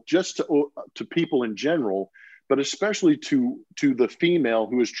respectful just to people in general, but especially to the female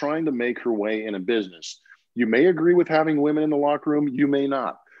who is trying to make her way in a business? You may agree with having women in the locker room, you may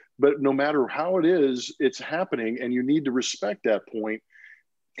not. But no matter how it is, it's happening, and you need to respect that point.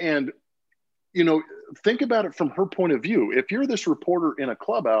 And, think about it from her point of view. If you're this reporter in a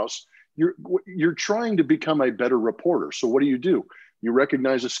clubhouse, you're trying to become a better reporter. So what do? You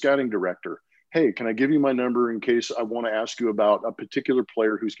recognize a scouting director. Hey, can I give you my number in case I want to ask you about a particular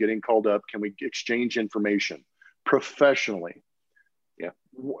player who's getting called up? Can we exchange information professionally? Yeah.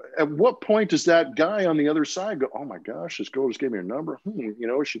 At what point does that guy on the other side go, oh my gosh, this girl just gave me her number.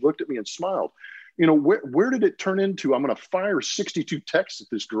 She looked at me and smiled. Where did it turn into? I'm going to fire 62 texts at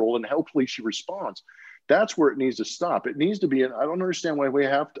this girl and hopefully she responds. That's where it needs to stop. It needs to be, I don't understand why we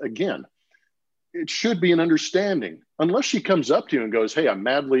have to, again, it should be an understanding. Unless she comes up to you and goes, hey,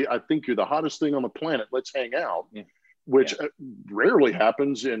 I think you're the hottest thing on the planet. Let's hang out, which rarely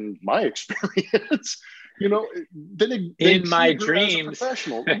happens in my experience. You know, then they in my treat her as a dreams.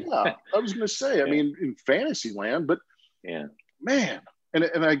 professional. Yeah, I was going to say. I mean, in fantasy land, but yeah, man,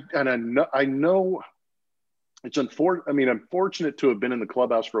 I know it's unfortunate. I mean, I'm fortunate to have been in the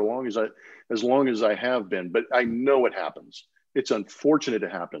clubhouse for as long as I have been, but I know it happens. It's unfortunate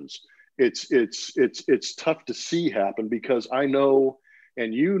it happens. It's tough to see happen because I know,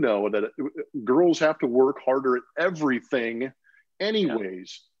 and you know, that girls have to work harder at everything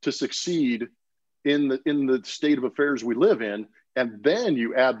anyways to succeed in the state of affairs we live in. And then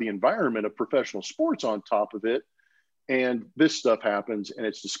you add the environment of professional sports on top of it, and this stuff happens, and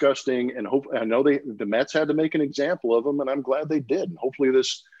it's disgusting. And I know the Mets had to make an example of them, and I'm glad they did. And hopefully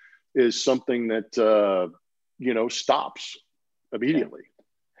this is something that stops immediately.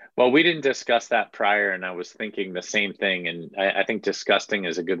 Well, we didn't discuss that prior, and I was thinking the same thing. And I think disgusting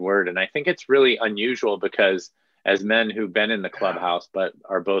is a good word. And I think it's really unusual because as men who've been in the clubhouse but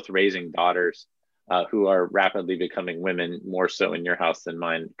are both raising daughters who are rapidly becoming women, more so in your house than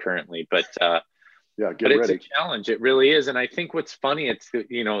mine currently. But it's a challenge. It really is. And I think what's funny, it's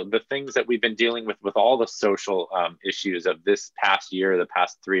the things that we've been dealing with all the social issues of this past year, the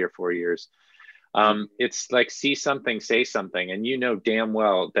past 3 or 4 years. It's like, see something, say something. And you know damn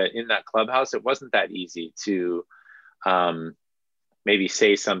well that in that clubhouse, it wasn't that easy to maybe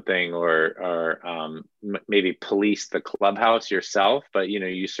say something or maybe police the clubhouse yourself. But,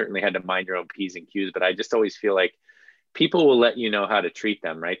 you certainly had to mind your own P's and Q's. But I just always feel like people will let you know how to treat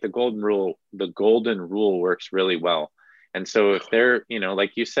them, right? The golden rule works really well. And so if they're,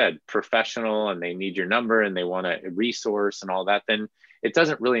 like you said, professional and they need your number and they want a resource and all that, then it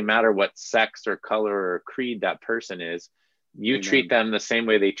doesn't really matter what sex or color or creed that person is. You Amen. Treat them the same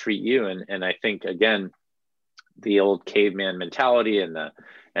way they treat you. And I think, again, the old caveman mentality and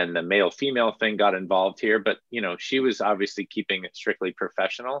the male female thing got involved here, but she was obviously keeping it strictly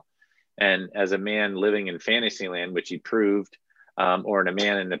professional. And as a man living in fantasy land, which he proved, or a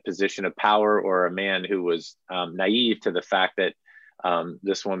man in a position of power, or a man who was naive to the fact that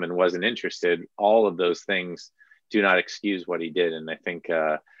this woman wasn't interested, all of those things do not excuse what he did. And I think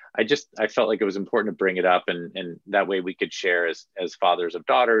I felt like it was important to bring it up, and that way we could share as fathers of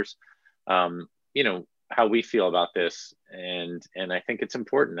daughters, how we feel about this. And I think it's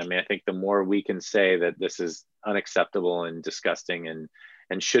important. I mean, I think the more we can say that this is unacceptable and disgusting and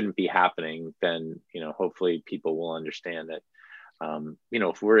shouldn't be happening, then, hopefully people will understand that,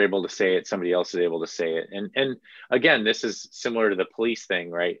 if we're able to say it, somebody else is able to say it. And again, this is similar to the police thing,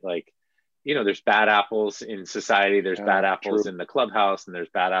 right? Like, there's bad apples in society, there's bad apples in the clubhouse, and there's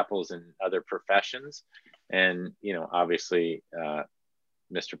bad apples in other professions. And, obviously,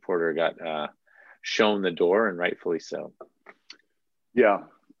 Mr. Porter got shown the door, and rightfully so. Yeah.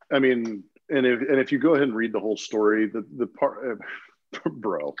 I mean, and if you go ahead and read the whole story, the part,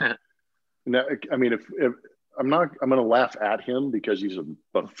 bro, now, I mean, if I'm going to laugh at him because he's a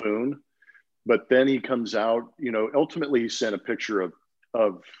buffoon, but then he comes out, ultimately he sent a picture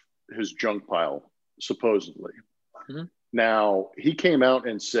of his junk pile, supposedly. Mm-hmm. Now he came out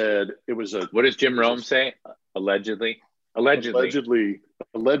and said it was what does Jim Rome say? Allegedly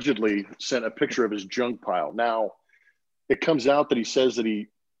sent a picture of his junk pile. Now it comes out that he says that he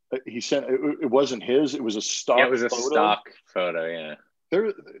sent it wasn't his, it was a stock photo. It was a stock photo. Yeah.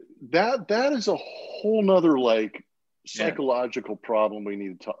 That is a whole nother psychological problem we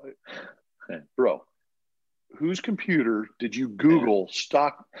need to talk. Bro, whose computer did you Google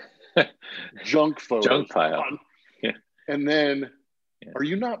stock junk photos junk pile on? Yeah. And then are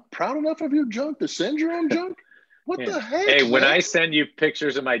you not proud enough of your junk to send your own junk? What the heck? Hey, when I send you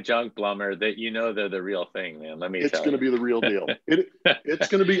pictures of my junk, Blummer, that they're the real thing, man. Let me tell you. It's going to be the real deal. It's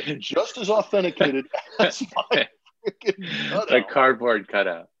going to be just as authenticated as my the cardboard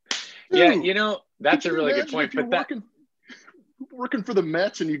cutout. Dude, yeah, that's a really good point. But working for the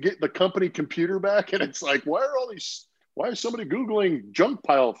Mets and you get the company computer back, and it's like, why is somebody Googling junk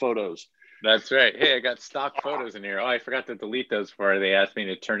pile photos? That's right. Hey, I got stock photos in here. Oh, I forgot to delete those before they asked me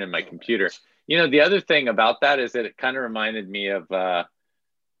to turn in my computer. The other thing about that is that it kind of reminded me of, Daryl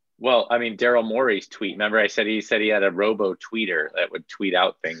Morey's tweet. Remember, he said he had a robo-tweeter that would tweet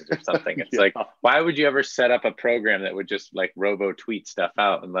out things or something. It's like, why would you ever set up a program that would just robo-tweet stuff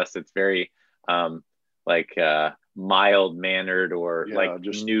out unless it's very mild-mannered or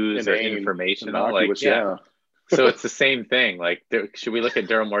just news or informational? So it's the same thing. Should we look at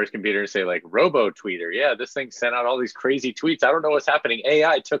Daryl Morey's computer and say robo-tweeter? Yeah, this thing sent out all these crazy tweets. I don't know what's happening.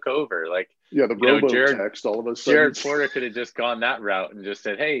 AI took over. The robo-text all of a sudden. Jared Porter could have just gone that route and just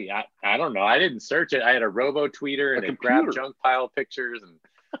said, hey, I don't know. I didn't search it. I had a robo-tweeter and it grabbed junk pile pictures.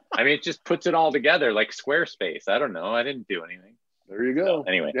 And it just puts it all together like Squarespace. I don't know. I didn't do anything. There you go. So,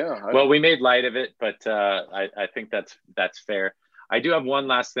 anyway, yeah. Well, we made light of it, but I think that's fair. I do have one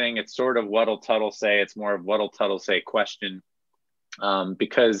last thing. It's sort of what'll Tuttle say. It's more of what'll Tuttle say question,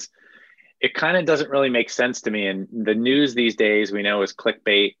 because it kind of doesn't really make sense to me. And the news these days we know is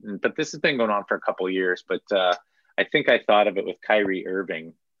clickbait, but this has been going on for a couple of years. But I think I thought of it with Kyrie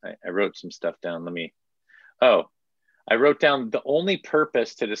Irving. I wrote some stuff down. I wrote down the only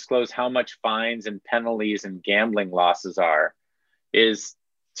purpose to disclose how much fines and penalties and gambling losses are is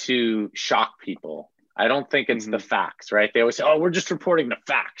to shock people. I don't think it's the facts, right? They always say, oh, we're just reporting the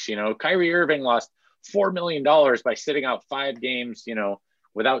facts. Kyrie Irving lost $4 million by sitting out 5 games,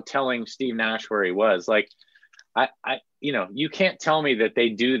 without telling Steve Nash where he was. Like, you can't tell me that they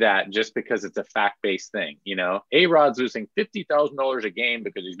do that just because it's a fact-based thing. A-Rod's losing $50,000 a game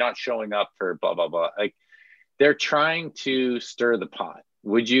because he's not showing up for blah, blah, blah. Like, they're trying to stir the pot.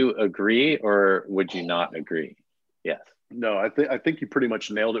 Would you agree or would you not agree? Yes. No, I think you pretty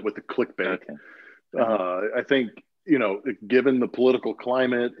much nailed it with the clickbait. Okay. I think, given the political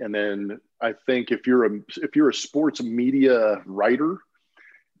climate, and then I think if you're a sports media writer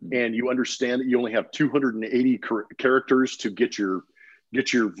and you understand that you only have 280 characters to get your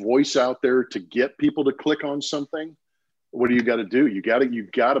voice out there to get people to click on something, what do you got to do? You got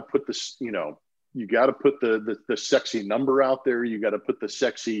to put this, you got to put the sexy number out there. You got to put the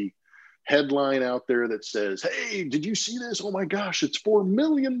sexy headline out there that says, hey, did you see this? Oh my gosh, it's $4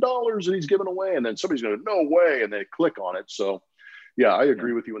 million that he's giving away. And then somebody's going to, no way. And they click on it. So yeah, I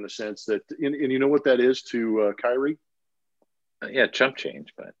agree with you in the sense that, and you know what that is to Kyrie? Yeah, chump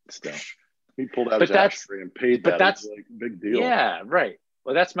change, but still. He pulled out his ashtray and paid that. But that's like a big deal. Yeah, right.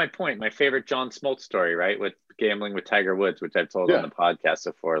 Well, that's my point. My favorite John Smoltz story, right, with gambling with Tiger Woods, which I've told on the podcast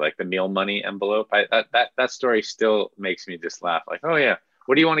before, like the meal money envelope. That story still makes me just laugh. Like, oh yeah,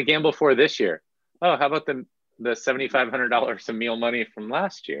 what do you want to gamble for this year? Oh, how about the $7,500 of meal money from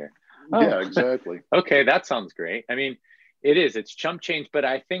last year? Oh. Yeah, exactly. Okay, that sounds great. I mean, it's chump change, but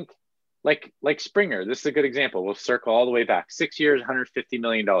I think like Springer, this is a good example. We'll circle all the way back. 6 years, $150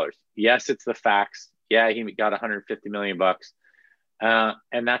 million. Yes, it's the facts. Yeah, he got $150 million bucks.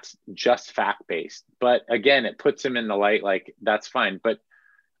 And that's just fact-based. But again, it puts him in the light, like that's fine. But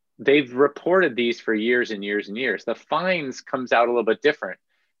they've reported these for years and years and years. The fines comes out a little bit different.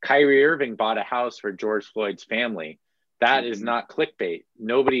 Kyrie Irving bought a house for George Floyd's family. That is not clickbait.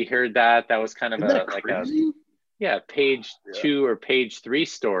 Nobody heard that. That was kind of page 2 or page 3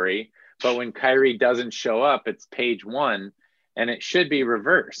 story. But when Kyrie doesn't show up, it's page 1, and it should be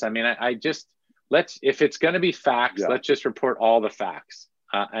reversed. I mean, if it's going to be facts, let's just report all the facts.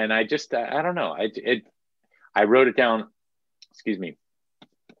 And I don't know. I wrote it down. Excuse me.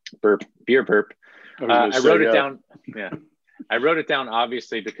 Beer burp. I wrote it down. Yeah. I wrote it down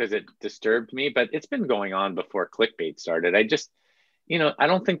obviously because it disturbed me, but it's been going on before clickbait started. I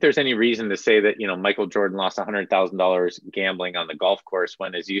don't think there's any reason to say that, Michael Jordan lost $100,000 gambling on the golf course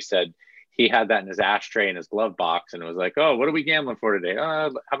when, as you said, he had that in his ashtray in his glove box and it was like, oh, what are we gambling for today?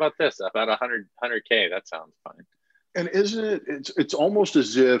 How about this? About 100K. That sounds fine. And isn't it, it's almost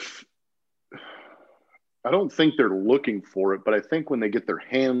as if, I don't think they're looking for it, but I think when they get their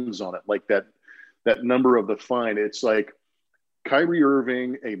hands on it, like that number of the fine, it's like Kyrie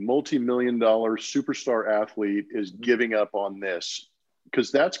Irving, a multi-million-dollar superstar athlete, is giving up on this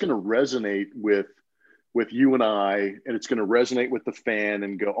because that's going to resonate with you and I, and it's going to resonate with the fan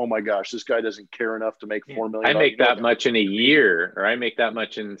and go, oh my gosh, this guy doesn't care enough to make $4 million. I make that much in a year, or I make that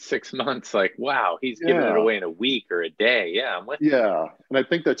much in 6 months. Like, wow, he's giving it away in a week or a day. Yeah, I'm with you. Yeah, and I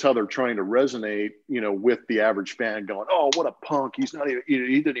think that's how they're trying to resonate, with the average fan going, oh, what a punk. He's not even,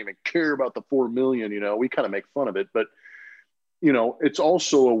 he didn't even care about the $4 million. We kind of make fun of it, but it's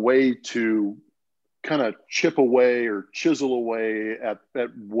also a way to kind of chip away or chisel away at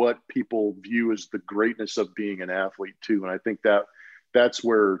what people view as the greatness of being an athlete too. And I think that's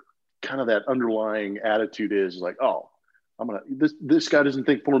where kind of that underlying attitude is like, oh, this guy doesn't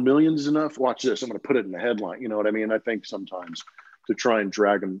think 4 million is enough. Watch this. I'm going to put it in the headline. You know what I mean? I think sometimes to try and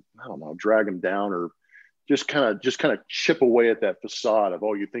drag him down or just kind of chip away at that facade of,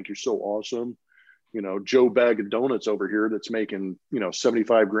 oh, you think you're so awesome. Joe Bag of Donuts over here that's making,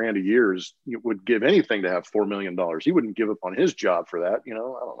 $75,000 a year would give anything to have $4 million. He wouldn't give up on his job for that. I don't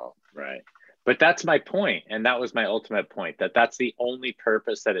know. Right. But that's my point. And that was my ultimate point, that's the only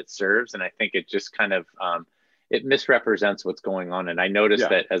purpose that it serves. And I think it just kind of, it misrepresents what's going on. And I noticed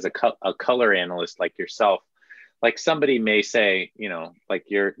that as a color analyst like yourself, like somebody may say, like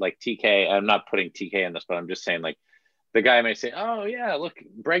you're like TK, I'm not putting TK in this, but I'm just saying like, the guy may say, oh, yeah, look,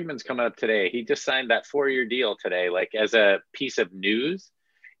 Bregman's coming up today. He just signed that 4-year deal today. Like as a piece of news,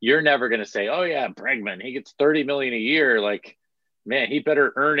 you're never going to say, oh, yeah, Bregman, he gets $30 million a year. Like man, he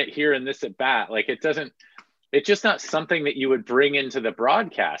better earn it here in this at bat. Like it's just not something that you would bring into the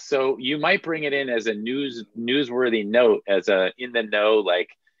broadcast. So you might bring it in as a newsworthy note, as a in the know, like,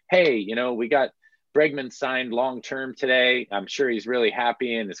 hey, we got Bregman signed long-term today. I'm sure he's really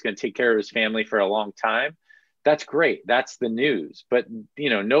happy and it's going to take care of his family for a long time. That's great. That's the news. But,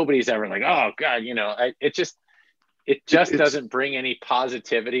 nobody's ever like, oh God, it just doesn't bring any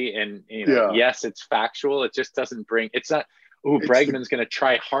positivity. And, yes, it's factual. It just doesn't bring, it's not, Bregman's going to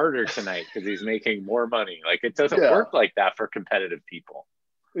try harder tonight because he's making more money. Like, it doesn't work like that for competitive people.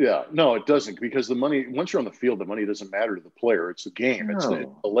 Yeah, no, it doesn't, because the money, once you're on the field, the money doesn't matter to the player. It's the game. No. It's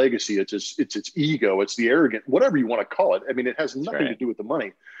the legacy. It's its ego. It's the arrogant, whatever you want to call it. I mean, it has nothing to do with the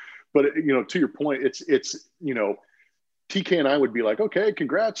money. But, to your point, it's TK and I would be like, okay,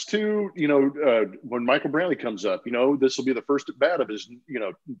 congrats to, when Michael Brantley comes up, this will be the first at bat of his,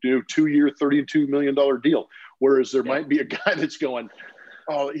 new 2-year, $32 million deal. Whereas there might be a guy that's going,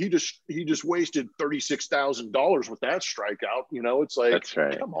 oh, he just wasted $36,000 with that strikeout. It's like, that's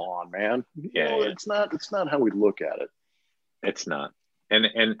right. Come on, man. Yeah. It's not how we look at it. It's not.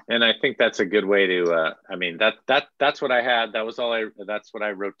 And I think that's a good way to, that's what I had. That's what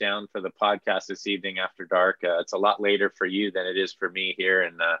I wrote down for the podcast this evening after dark. It's a lot later for you than it is for me here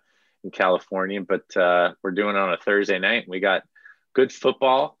in California, but we're doing it on a Thursday night. We got good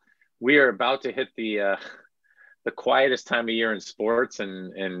football. We are about to hit the quietest time of year in sports,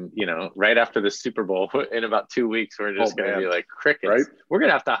 and right after the Super Bowl in about 2 weeks, we're just going to be like crickets. Right? We're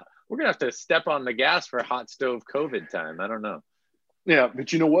going to have to step on the gas for hot stove COVID time. I don't know. Yeah,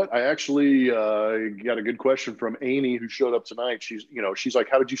 but you know what? I actually got a good question from Amy, who showed up tonight. She's like,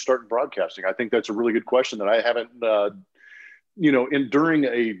 how did you start in broadcasting? I think that's a really good question that I haven't, during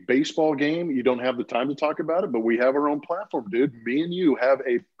a baseball game, you don't have the time to talk about it, but we have our own platform, dude. Me and you have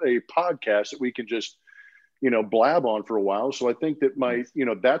a podcast that we can just, blab on for a while. So I think that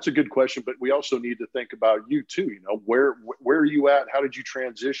that's a good question, but we also need to think about you too. Where are you at? How did you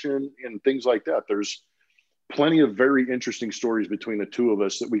transition and things like that? There's plenty of very interesting stories between the two of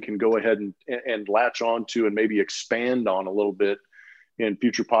us that we can go ahead and latch on to and maybe expand on a little bit in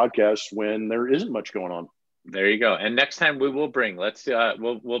future podcasts when there isn't much going on. There you go. And next time we will bring,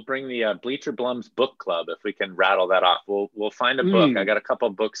 we'll bring the Bleacher Blums book club, if we can rattle that off. We'll find a book. I got a couple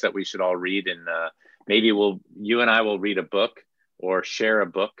of books that we should all read, and maybe you and I will read a book or share a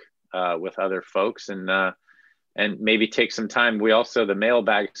book with other folks, and maybe take some time. We also, the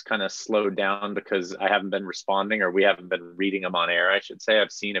mailbag's kind of slowed down because I haven't been responding, or we haven't been reading them on air, I should say.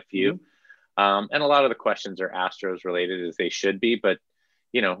 I've seen a few. And a lot of the questions are Astros related, as they should be, but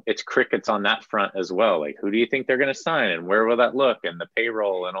it's crickets on that front as well. Like, who do you think they're going to sign, and where will that look, and the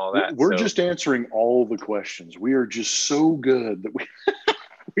payroll and all that? We're just answering all the questions. We are just so good that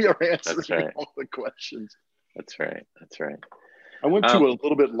we are answering all the questions. That's right. I went to a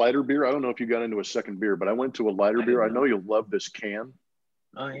little bit lighter beer. I don't know if you got into a second beer, but I went to a lighter beer. I know you'll love this can.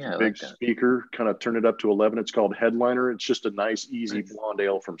 Oh, yeah. Big speaker, kind of turn it up to 11. It's called Headliner. It's just a nice, easy blonde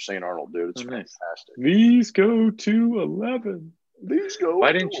ale from St. Arnold, dude. It's fantastic. These go to 11. These go.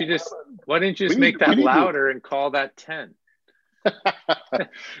 Why didn't you just make that louder and call that 10?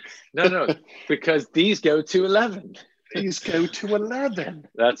 No, because these go to 11. These go to 11.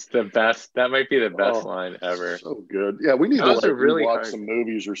 That's the best. That might be the best line ever. So good. Yeah, we need to really watch some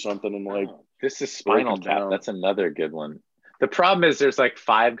movies or something and this is Spinal Tap. That's another good one. The problem is there's like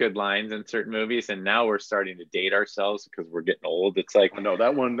 5 good lines in certain movies, and now we're starting to date ourselves because we're getting old. It's like, no,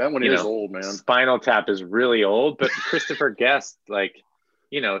 that one is old, man. Spinal Tap is really old, but Christopher Guest,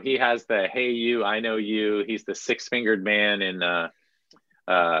 he has the "Hey You, I Know You." He's the six-fingered man in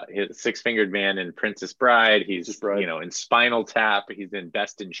Princess Bride. He's in Spinal Tap. He's in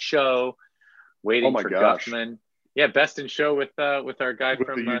Best in Show, Waiting for Guffman. Yeah, Best in Show with our guy with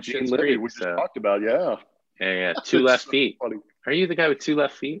from Eugene Levy, we just talked about. Yeah, 2 left feet. Funny. Are you the guy with 2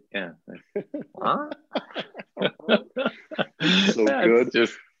 left feet? Yeah. Huh? So good.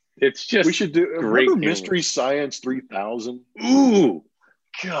 It's just we should do great. Remember Mystery Science 3000? Ooh,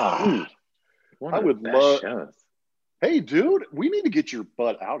 God. I would love. Shows. Hey, dude, we need to get your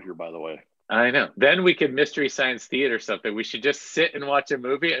butt out here, by the way. I know. Then we could Mystery Science Theater something. We should just sit and watch a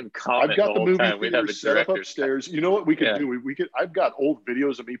movie and comment. I've got the movie time. We'd have a set up upstairs. You know what we could do? We could. I've got old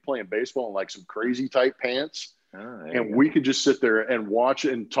videos of me playing baseball in like some crazy tight pants, and we could just sit there and watch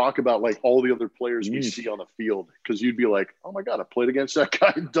and talk about like all the other players we see on the field, because you'd be like, "Oh my God, I played against that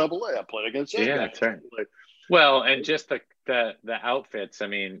guy in Double-A. I played against that guy." That's right. Well, and just the outfits. I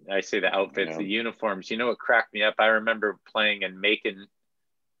mean, I say the outfits, the uniforms. You know what cracked me up? I remember playing in Macon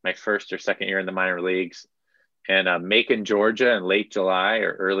my first or second year in the minor leagues. and Macon, Georgia in late July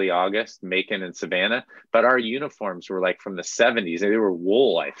or early August, Macon and Savannah. But our uniforms were like from the 70s. They were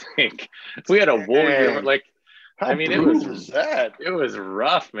wool, I think. We had a wool uniform. Like, how brutal is that? It was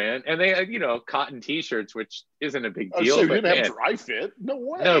rough, man. And they had, cotton T-shirts, which isn't a big deal. So you didn't have dry fit? No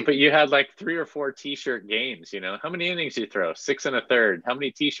way. No, but you had like 3 or 4 T-shirt games. How many innings you throw? 6 1/3. How many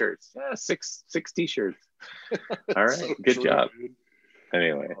T-shirts? Yeah, six T-shirts. All right, so good job. Dude.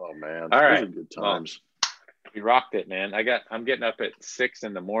 Anyway. Oh man, all right, those are good times. Well, we rocked it, man. I'm getting up at 6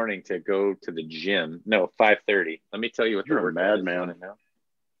 in the morning to go to the gym. No, 5:30. Let me tell you what. You're a madman.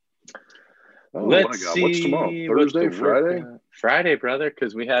 Oh, Let's see. What's tomorrow? Thursday, Friday? Friday, brother,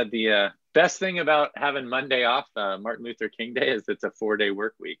 because we had the best thing about having Monday off, Martin Luther King Day, is it's a 4-day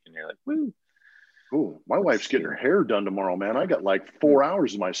work week. And you're like, woo. Ooh, my wife's getting her hair done tomorrow, man. I got like 4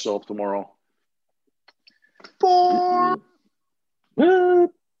 hours of myself tomorrow. 4. All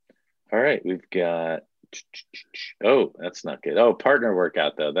right, we've got. Oh, that's not good. Oh, partner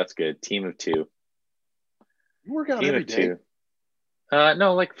workout, though. That's good. Team of 2. You work out every day? 2.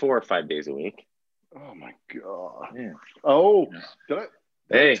 No, like 4 or 5 days a week. Oh my god! Yeah. Oh, did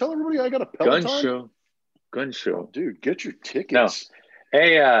I tell everybody I got a Peloton? Gun show, oh, dude. Get your tickets. No,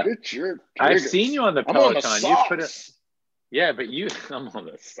 hey, get your tickets. I've seen you on the Peloton. I'm on the sauce. You put it. Yeah, but I'm on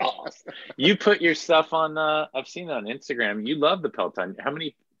the sauce. You put your stuff on. I've seen it on Instagram. You love the Peloton. How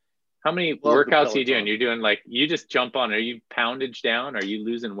many workouts are you doing? You're doing like, you just jump on. Are you poundage down? Are you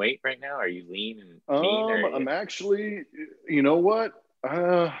losing weight right now? Are you lean and mean? I'm actually, you know what?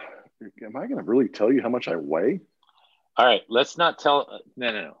 Am I going to really tell you how much I weigh? All right, let's not tell.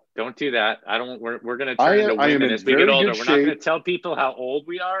 No. Don't do that. I don't. We're going to turn into women as we get older. We're not going to tell people how old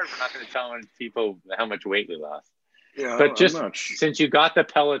we are. We're not going to tell people how much weight we lost. Yeah, but just since you got the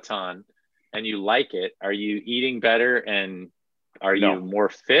Peloton and you like it, are you eating better and are you more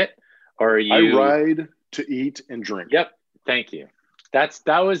fit? Or are you? I ride to eat and drink. Yep. Thank you.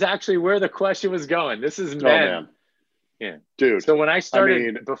 That was actually where the question was going. This is men. Oh, man. Yeah. Dude. So when I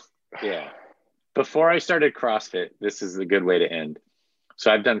started, before I started CrossFit, this is a good way to end. So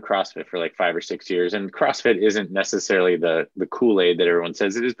I've done CrossFit for like 5 or 6 years, and CrossFit isn't necessarily the Kool-Aid that everyone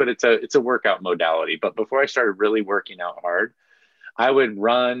says it is, but it's a workout modality. But before I started really working out hard, I would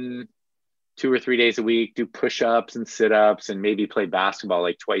run 2 or 3 days a week, do push-ups and sit-ups, and maybe play basketball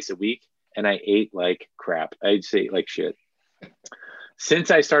like twice a week. And I ate like crap. I'd say like shit. Since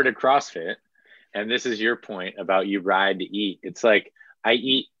I started CrossFit, and this is your point about you ride to eat, it's like I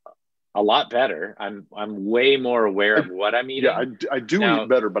eat a lot better. I'm way more aware of what I'm eating. Yeah, I do eat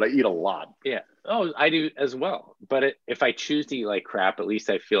better, but I eat a lot. Yeah. Oh, I do as well. But if I choose to eat like crap, at least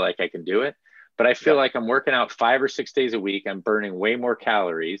I feel like I can do it. But I feel like I'm working out 5 or 6 days a week. I'm burning way more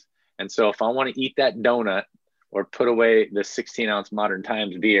calories. And so if I want to eat that donut or put away the 16-ounce Modern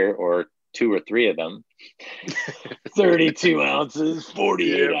Times beer, or 2 or 3 of them, 32 ounces,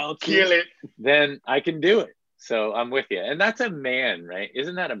 48 ounces, kill it, then I can do it. So I'm with you. And that's a man, right?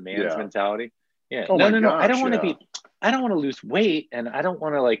 Isn't that a man's mentality? Yeah. Oh no. Gosh, I don't want to I don't want to lose weight, and I don't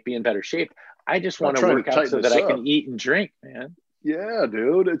want to like be in better shape. I just want to work out so that I can eat and drink, man. Yeah,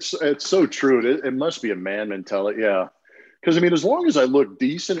 dude. It's so true. It must be a man mentality. Yeah. Because, I mean, as long as I look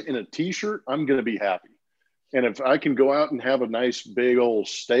decent in a T-shirt, I'm going to be happy. And if I can go out and have a nice big old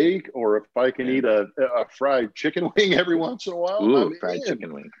steak, or if I can eat a fried chicken wing every once in a while. Fried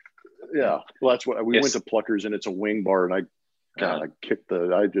chicken wing. Yeah. Well, that's what we went to Pluckers, and it's a wing bar, and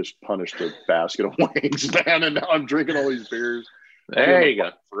I just punished the basket of wings, man. And now I'm drinking all these beers. There you go.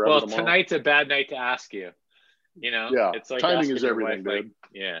 Well, tonight's a bad night to ask you. It's like timing is everything, dude.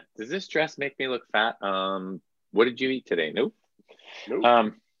 Like, does this dress make me look fat? What did you eat today? Nope.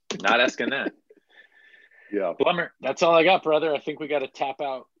 Not asking that. Yeah. Blummer, that's all I got, brother. I think we got to tap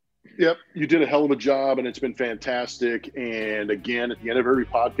out. Yep. You did a hell of a job, and it's been fantastic. And again, at the end of every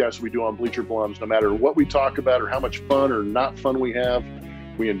podcast we do on Bleacher Blums, no matter what we talk about or how much fun or not fun we have,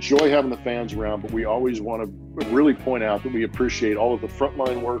 we enjoy having the fans around, but we always want to really point out that we appreciate all of the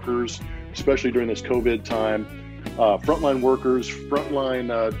frontline workers, especially during this COVID time. Frontline workers,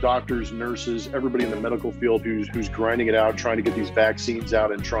 frontline doctors, nurses, everybody in the medical field who's grinding it out, trying to get these vaccines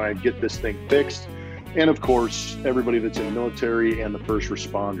out and try and get this thing fixed. And of course, everybody that's in the military and the first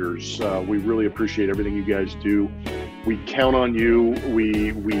responders. We really appreciate everything you guys do. We count on you.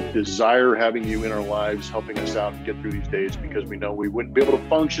 We desire having you in our lives, helping us out and get through these days, because we know we wouldn't be able to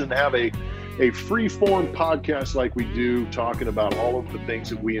function and have a free-form podcast like we do, talking about all of the things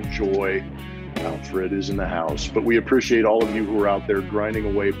that we enjoy. Alfred is in the house, but we appreciate all of you who are out there grinding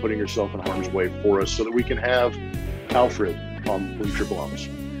away, putting yourself in harm's way for us so that we can have Alfred on Bleacher Blums.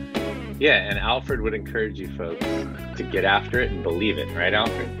 Yeah, and Alfred would encourage you folks to get after it and believe it, right,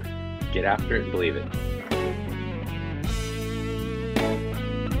 Alfred? Get after it and believe it.